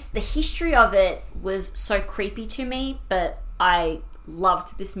used, the history of it was so creepy to me, but I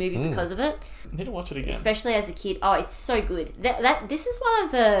loved this movie because of it, I need to watch it again. especially as a kid. Oh, it's so good. This is one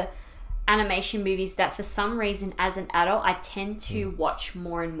of the animation movies that for some reason as an adult I tend to watch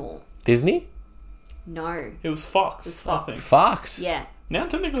more and more. Disney? No. It was Fox, It was I Fox. think. Fox? Yeah. Now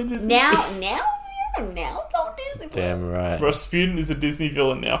technically Disney. Now it's all Disney Plus. Damn right. Rasputin is a Disney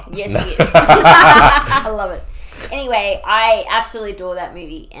villain now. Yes, he is. I love it. Anyway, I absolutely adore that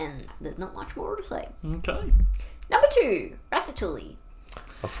movie, and there's not much more to say. Okay. Number 2, Ratatouille.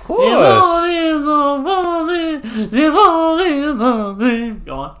 Of course.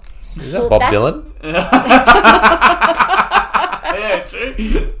 Go on. Is that Well, Bob that's- Dylan? Yeah,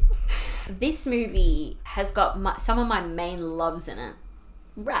 true. This movie has got some of my main loves in it.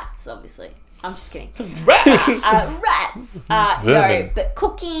 Rats, obviously. I'm just kidding. Rats! Rats. No, Vermin. but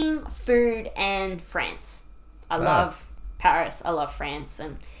cooking, food, and France. I love Paris. I love France,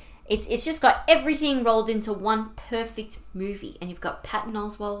 and it's just got everything rolled into one perfect movie. And you've got Patton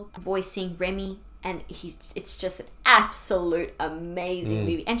Oswalt voicing Remy, and it's just an absolute amazing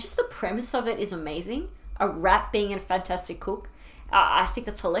movie. And just the premise of it is amazing. A rat being a fantastic cook. I think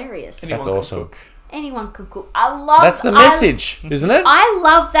that's hilarious. That's awesome. Anyone can cook. I love. That's the message, isn't it? I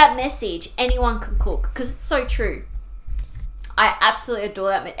love that message. Anyone can cook, because it's so true. I absolutely adore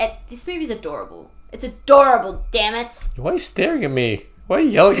that. This movie's adorable. It's adorable. Damn it! Why are you staring at me? Why are you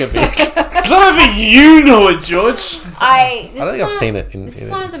yelling at me? Because I don't think you know it, George. I don't think I've seen it in This its is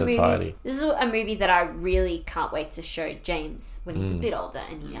one of the entirety. movies. This is a movie that I really can't wait to show James when he's a bit older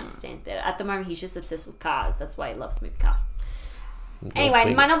and he understands better. At the moment, he's just obsessed with cars. That's why he loves the movie Cars.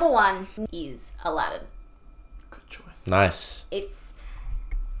 Anyway, my number 1 is Aladdin. Good choice. Nice. It's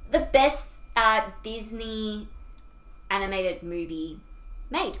the best Disney animated movie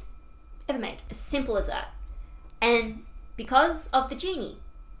ever made. As simple as that. And because of the genie.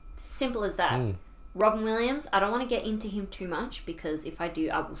 Simple as that. Robin Williams, I don't want to get into him too much, because if I do,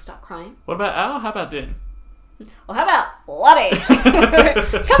 I will start crying. What about Al? How about Din? Or how about Lottie?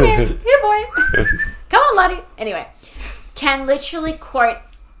 Come here boy. Come on, Lottie. Anyway, can literally quote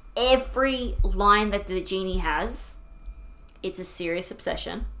every line that the genie has. It's a serious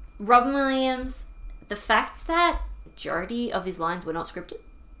obsession. Robin Williams, the fact that majority of his lines were not scripted,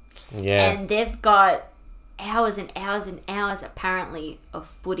 Yeah. and they've got hours and hours and hours apparently of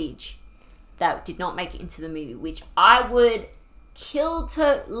footage that did not make it into the movie, which I would kill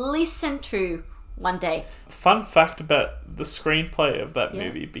to listen to one day. Fun fact about the screenplay of that Yeah.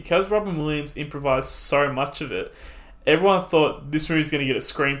 movie, because Robin Williams improvised so much of it, everyone thought this movie's going to get a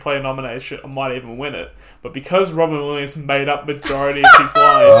screenplay nomination or might even win it. But because Robin Williams made up majority of his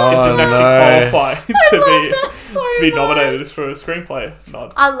lines, it didn't actually qualify to that so be much. nominated for a screenplay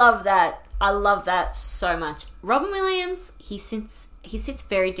nod. I love that. I love that so much. Robin Williams, he sits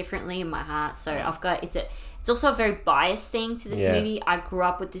very differently in my heart. So I've got it's also a very biased thing to this movie. I grew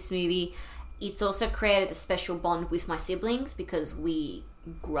up with this movie. It's also created a special bond with my siblings because we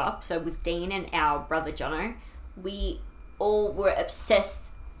grew up. So with Dean and our brother Jono, we all were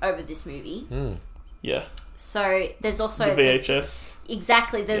obsessed over this movie. Yeah. So there's also The VHS.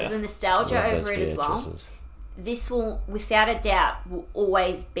 Exactly. There's the nostalgia over it as well. This will, without a doubt, will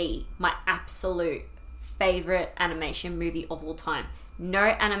always be my absolute favorite animation movie of all time. No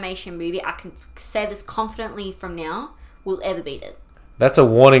animation movie, I can say this confidently from now, will ever beat it. That's a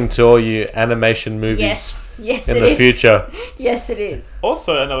warning to all you animation movies in the future. Yes, it is.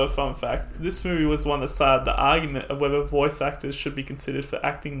 Also, another fun fact, this movie was one that started the argument of whether voice actors should be considered for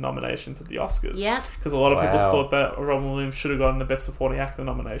acting nominations at the Oscars. Yeah. Because a lot of people thought that Robin Williams should have gotten the Best Supporting Actor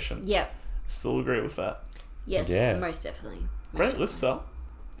nomination. Yeah. Still agree with that. Yes, most definitely. Great list, though.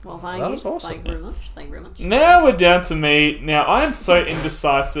 Well, thank you. That was awesome. Thank you very much. Thank you very much. Now we're down to me. Now, I am so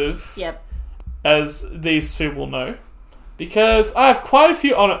indecisive, Yep. as these two will know, because I have quite a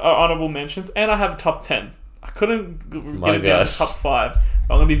few honourable mentions, and I have a top 10. I couldn't get it down to top 5.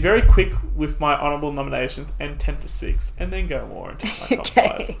 But I'm going to be very quick with my honourable nominations, and 10 to 6, and then go more into my top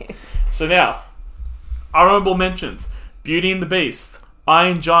 5. So now, honourable mentions: Beauty and the Beast,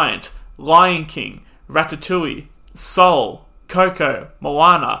 Iron Giant, Lion King, Ratatouille, Soul, Coco,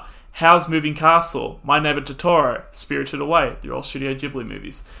 Moana, Howl's Moving Castle, My Neighbor Totoro, Spirited Away. They're all Studio Ghibli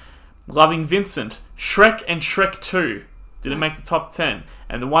movies. Loving Vincent, Shrek and Shrek 2 didn't make the top 10.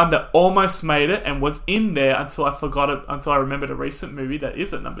 And the one that almost made it and was in there until I forgot it, until I remembered a recent movie that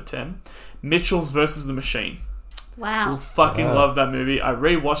is at number 10, Mitchell's vs. the Machine. Wow. Love that movie. I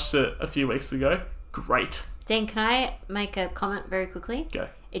rewatched it a few weeks ago. Great. Dean, can I make a comment very quickly? Go.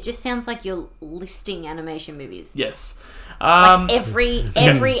 It just sounds like you're listing animation movies. Yes. Like every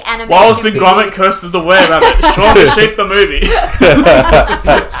animation Wallace and movie. Gromit, Curse of the Were-Rabbit, Shaun the Sheep the movie.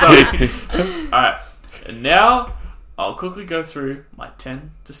 So, alright. And now, I'll quickly go through my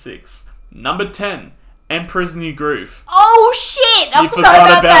 10 to 6. Number 10, Emperor's New Groove. Oh shit! I You forgot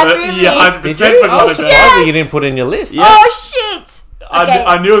about that movie. Yeah, 100% forgot about it. Why did you didn't put it in your list? Yeah. Oh shit! Okay.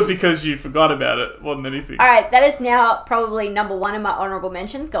 I knew it was because you forgot about it more than anything. Alright, that is now probably number 1 in my honourable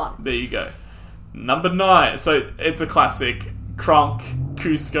mentions. Go on. There you go. Number 9. So it's a classic. Kronk,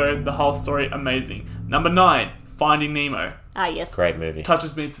 Cusco, the whole story, amazing. Number 9, Finding Nemo. Ah, yes. Great movie.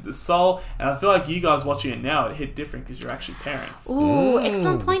 Touches me to the soul, and I feel like you guys watching it now, it hit different because you're actually parents. Ooh,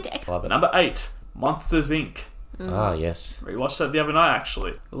 excellent point. Love it. Number 8, Monsters Inc. Ah, yes. Rewatched that the other night,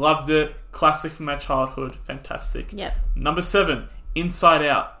 actually. Loved it. Classic from my childhood. Fantastic. Yep. Number 7, Inside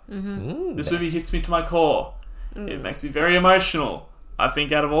Out. This movie hits me to my core. It makes me very emotional. I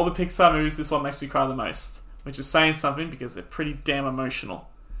think out of all the Pixar movies, this one makes me cry the most, which is saying something because they're pretty damn emotional.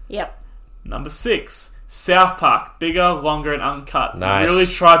 Yep. Number 6, South Park. Bigger, longer, and uncut. Nice. I really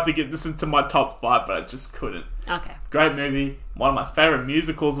tried to get this into my top 5, but I just couldn't. Okay. Great movie. One of my favourite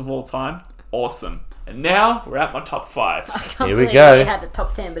musicals of all time. Awesome. And now, we're at my top 5. I can't Here we believe go. you had a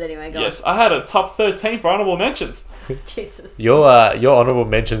top 10, but anyway, go Yes, I had a top 13 for honourable mentions. on. Jesus. Your honourable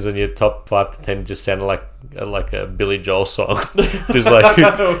mentions and your top 5 to 10 just sounded like a Billy Joel song. Just like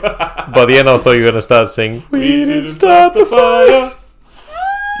by the end, I thought you were going to start singing. We didn't start the fire.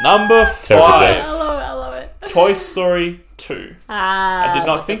 Number 5. I love it. Toy Story 2. I did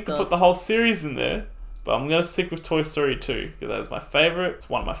not of think to put course. the whole series in there, but I'm going to stick with Toy Story 2 because that is my favourite. It's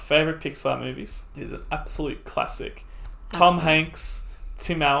one of my favourite Pixar movies. It is an absolute classic. Tom Hanks,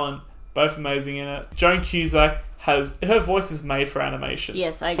 Tim Allen, both amazing in it. Joan Cusack her voice is made for animation.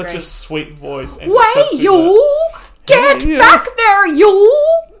 Yes, I Such agree. a sweet voice. And just Wait, goes through you! Get Yeah. back there,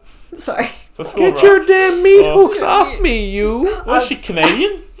 you! Sorry. the school Get run. your damn meat Oh. hooks off me, you! Was she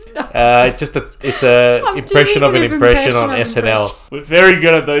Canadian? It's a I'm impression of doing an an impression on impression SNL. We're very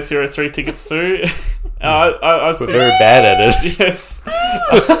good at those 03 tickets, Sue. We're very bad at it. Yes.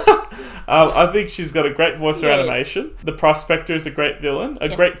 I think she's got a great voice for Yeah. animation. The Prospector is a great villain. A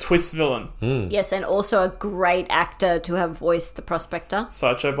Yes. great twist villain. Yes, and also a great actor to have voiced the Prospector.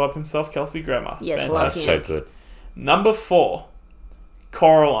 Sideshow Bob himself, Kelsey Grammer. Yes, Fantastic. love That's him. so good. Number 4,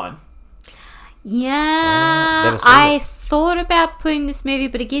 Coraline. Yeah, never seen I it. thought about putting this movie,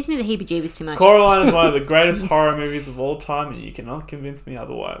 but it gives me the heebie-jeebies too much. Coraline is one of the greatest horror movies of all time, and you cannot convince me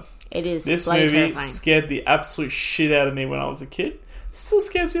otherwise. It is This bloody movie terrifying. scared the absolute shit out of me when I was a kid. Still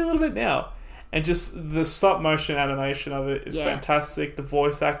scares me a little bit now. And just the stop motion animation of it is Yeah. fantastic. The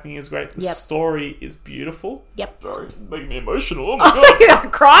voice acting is great. The Yep. story is beautiful. Yep. Sorry, making me emotional. Oh my I god. thought you were gonna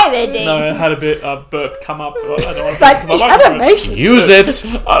cry there, Dean. No, I had a bit burp come up. I don't want to But the animation. Use it!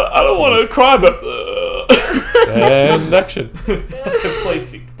 I don't want to cry, but And action. play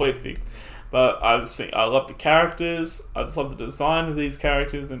thick. But I just think I love the characters. I just love the design of these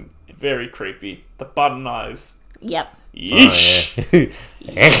characters, and very creepy. The button eyes. Yep. Yeesh.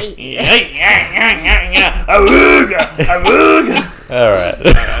 All right.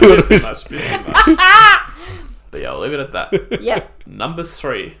 Bit too much. But yeah, I'll leave it at that. Yep. Number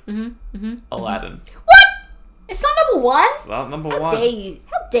 3. Aladdin. What? It's not number 1? It's not number How 1. dare you?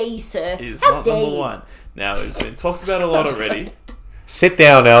 How dare you, sir? It's How not dare number you? 1. Now, it's been talked about a lot already. Sit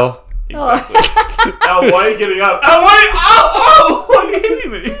down, Elle. Exactly. Al, why are you getting up? Al, why are you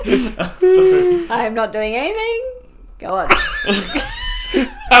hitting me? Sorry. I am not doing anything. Go on.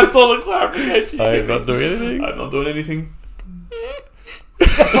 That's all the clarification. you I give am me. not doing anything. I'm not doing anything.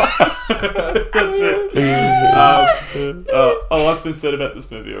 That's it. A lot's been said about this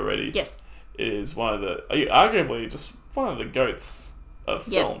movie already. Yes. It is one of the, arguably, just one of the goats of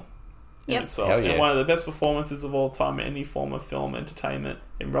film in Yep. itself. Hell yeah. And one of the best performances of all time in any form of film entertainment.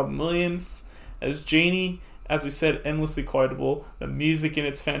 In Robin Williams as Genie, as we said, endlessly quotable. The music in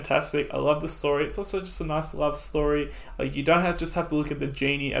it's fantastic. I love the story. It's also just a nice love story. Like, you don't just have to look at the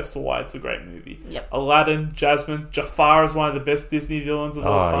Genie as to why it's a great movie. Yep. Aladdin, Jasmine, Jafar is one of the best Disney villains of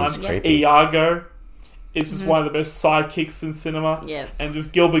all He's time. creepy. Iago is just one of the best sidekicks in cinema. Yeah. And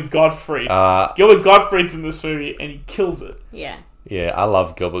just Gilbert Gottfried. Uh, Gilbert Gottfried's in this movie and he kills it. Yeah. yeah, I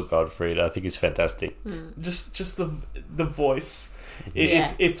love Gilbert Gottfried. I think he's fantastic. Just the voice.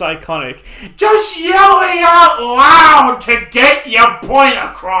 Yeah. It's iconic. Just yelling out loud to get your point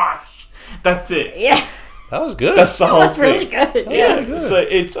across. That's it. Yeah. That was good. That's the whole That's thing. really good. Yeah. good. So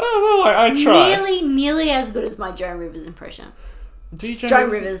it's I try. Nearly as good as my Joan Rivers impression. Do you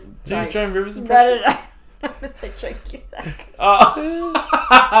Joan Rivers. Do you Joan Rivers No, impression? no. I'm so chunky.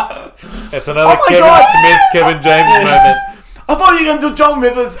 That's another Oh my Kevin God. Smith, Kevin James moment. I thought you were going to do Joan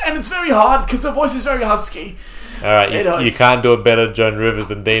Rivers, and it's very hard because the voice is very husky. All right, You know, you it's- can't do a better Joan Rivers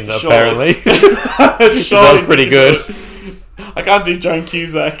than Dean, Surely. apparently. Sure, That was pretty good. I can't do Joan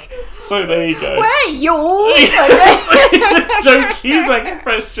Cusack, so there you go. Where you? Joan Cusack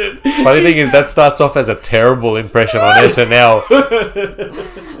impression. Funny thing is, that starts off as a terrible impression on SNL.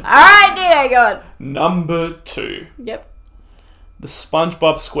 Alright, there, go on. Number 2, Yep. the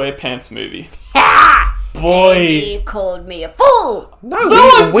SpongeBob SquarePants movie. Boy, You called me a fool. No,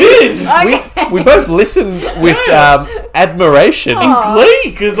 one did. we both listened with admiration. in Glee,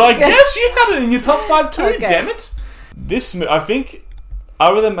 because I guess you had it in your top 5 too. Okay. Damn it! I think,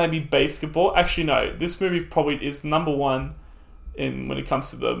 other than maybe Basketball, actually no, this movie probably is number 1 when it comes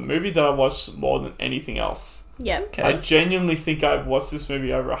to the movie that I watched more than anything else. Yep. I genuinely think I've watched this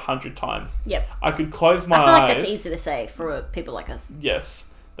movie over 100 times. Yep. I could close my I feel eyes. like that's easy to say for people like us.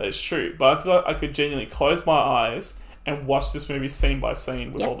 Yes, that is true. But I feel like I could genuinely close my eyes and watch this movie scene by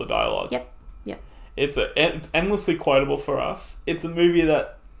scene with Yep. all the dialogue. Yep. Yep. It's endlessly quotable for us. It's a movie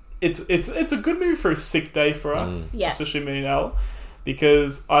that it's a good movie for a sick day for us, Yeah. especially me and Al,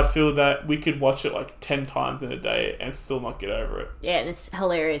 because I feel that we could watch it like 10 times in a day and still not get over it. Yeah, and it's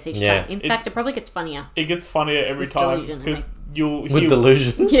hilarious each Yeah. time. In fact, it probably gets funnier. It gets funnier every With time delusion, because like- you'll With hear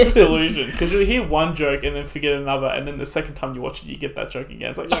delusion. Yes. delusion, because you'll hear one joke and then forget another, and then the second time you watch it, you get that joke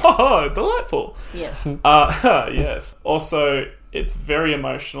again. It's like, Yeah. oh, delightful. Yes. Yes. Also, it's very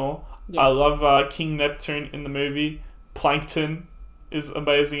emotional. Yes. I love King Neptune in the movie. Plankton is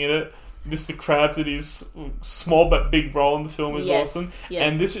amazing in it. Mr. Krabs in his small but big role in the film is Yes, awesome. yes.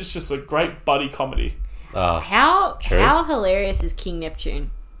 And this is just a great buddy comedy. How True. how hilarious is King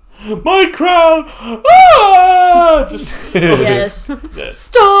Neptune? My crown! Ah! Just Yes. yes.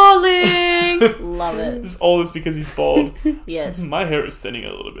 Stalling! Love it. This all is because he's bald. Yes. My hair is thinning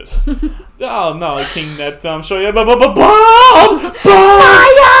a little bit. Oh no, King Neptune, I'm sure you're bald!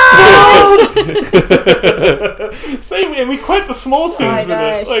 See, and we quote the small things I know,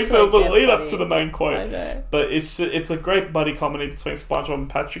 in it, like so the damn lead up funny. to the main I quote. know. But it's a great buddy comedy between SpongeBob and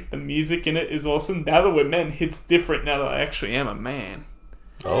Patrick. The music in it is awesome. Now that we're men, hits different. Now that I actually am a man,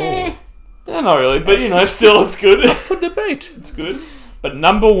 Eh. not really, but still it's good. For debate. It's good. But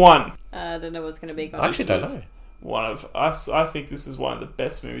number 1, I don't know what's going to be. I actually don't know. one of us. I think this is one of the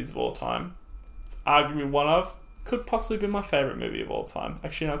best movies of all time. It's arguably one of, could possibly be my favorite movie of all time.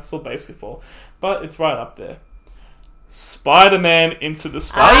 Actually, no, it's still Basketball, but it's right up there. Spider-Man Into the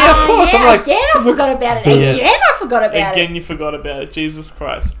Spider. yeah, of course, I'm like- Again, I forgot about it. Yes. Again, I forgot about Again, you forgot about it. Jesus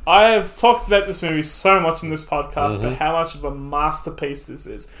Christ. I have talked about this movie so much in this podcast, but how much of a masterpiece this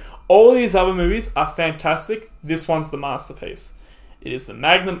is. All these other movies are fantastic. This one's the masterpiece. It is the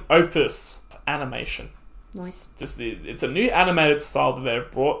magnum opus of animation. Nice. It's a new animated style that they've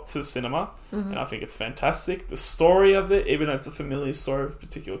brought to cinema, and I think it's fantastic. The story of it, even though it's a familiar story of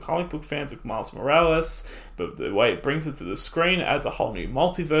particular comic book fans like Miles Morales, but the way it brings it to the screen adds a whole new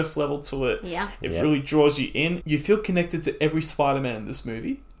multiverse level to it. Yeah. It really draws you in. You feel connected to every Spider-Man in this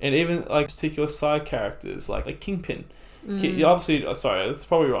movie, and even like particular side characters like Kingpin. You obviously, sorry, that's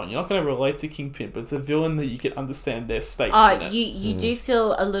probably wrong. You're not going to relate to Kingpin, but it's a villain that you can understand their stakes in it. You do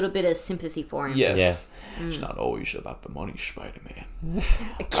feel a little bit of sympathy for him. Yes. It's not always about the money, Spider-Man.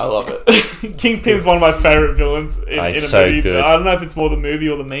 I love it. Kingpin's one of my favourite villains in a so movie. good. I don't know if it's more the movie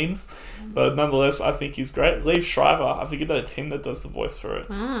or the memes, but nonetheless, I think he's great. Liev Schreiber, I think it's him that does the voice for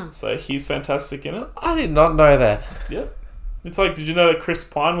it. So he's fantastic in it. I did not know that. Yep. It's like, did you know that Chris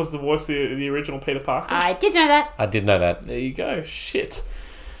Pine was the voice of the original Peter Parker? I did know that. I did know that. There you go. Shit.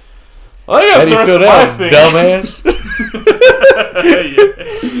 I guess How do you feel now, dumbass?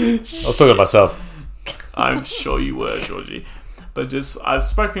 I was talking to myself. I'm sure you were, Georgie. But I've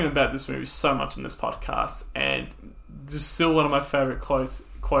spoken about this movie so much in this podcast, and just still one of my favourite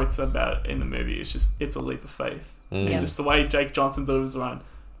quotes about it in the movie is just, it's a leap of faith. And just the way Jake Johnson delivers the line,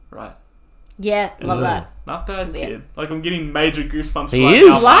 right? Yeah, love that. Not bad, kid. Like, I'm getting major goosebumps. He right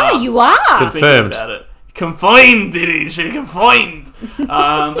is. now. You are. Confirmed. About it. Confined, did he? She confined.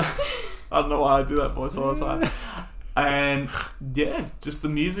 I don't know why I do that voice all the time. And yeah, just the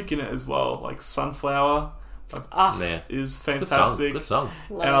music in it as well, like Sunflower. Is fantastic. Good song.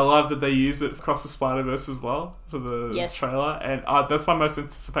 And I love that they use it across the Spider-Verse as well for the trailer. And that's my most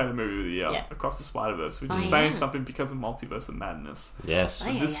anticipated movie of the year, Across the Spider-Verse, which is saying something because of Multiverse of Madness. Yes.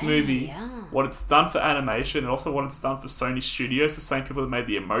 So this movie, what it's done for animation and also what it's done for Sony Studios, the same people that made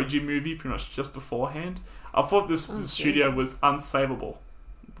the Emoji movie pretty much just beforehand. I thought this studio was unsavable.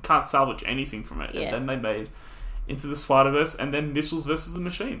 Can't salvage anything from it. And then they made Into the Spider-Verse and then Mitchell's vs. the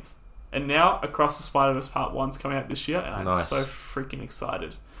Machines. And now, Across the Spider-Verse Part 1's coming out this year, and I'm so freaking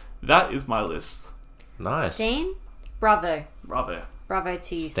excited. That is my list. Nice. Dean, bravo. Bravo. Bravo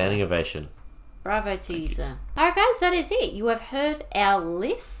to you, Standing ovation. Bravo to you, sir. Alright, guys, that is it. You have heard our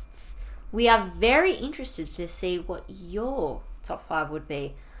lists. We are very interested to see what your top 5 would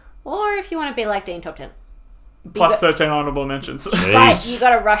be. Or if you want to be like Dean, top 10. Plus 13 honorable mentions. Right, you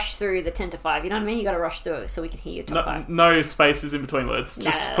got to rush through the 10 to 5. You know what I mean? You got to rush through it so we can hear your top 5. No spaces in between words.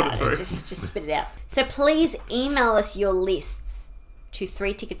 Just put it through. Just spit it out. So please email us your lists to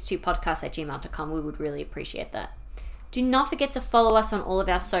 3tickets2podcast@gmail.com. We would really appreciate that. Do not forget to follow us on all of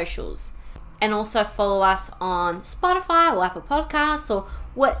our socials. And also follow us on Spotify or Apple Podcasts or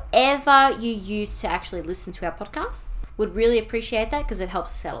whatever you use to actually listen to our podcast. Would really appreciate that because it helps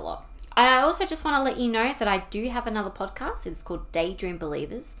us out a lot. I also just want to let you know that I do have another podcast. It's called Daydream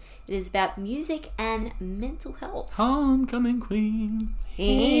Believers. It is about music and mental health. Homecoming Queen.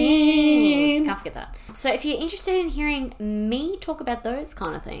 Can't forget that. So if you're interested in hearing me talk about those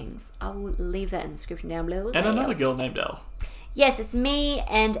kind of things, I will leave that in the description down below as And well. another girl named Elle. Yes, it's me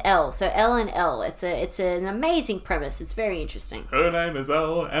and Elle. So Elle and Elle. It's an amazing premise. It's very interesting. Her name is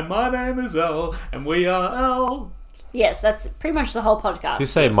Elle, and my name is Elle, and we are Elle. Yes, that's pretty much the whole podcast. Do you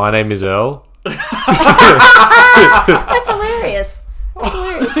say my name is Earl? That's hilarious. That's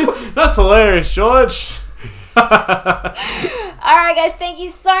hilarious. That's hilarious, George. Alright guys, thank you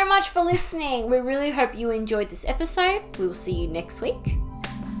so much for listening. We really hope you enjoyed this episode. We will see you next week.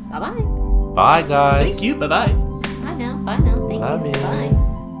 Bye-bye. Bye, guys. Thank you. Bye-bye. Bye now. Bye now. Thank Bye, you. man. Bye.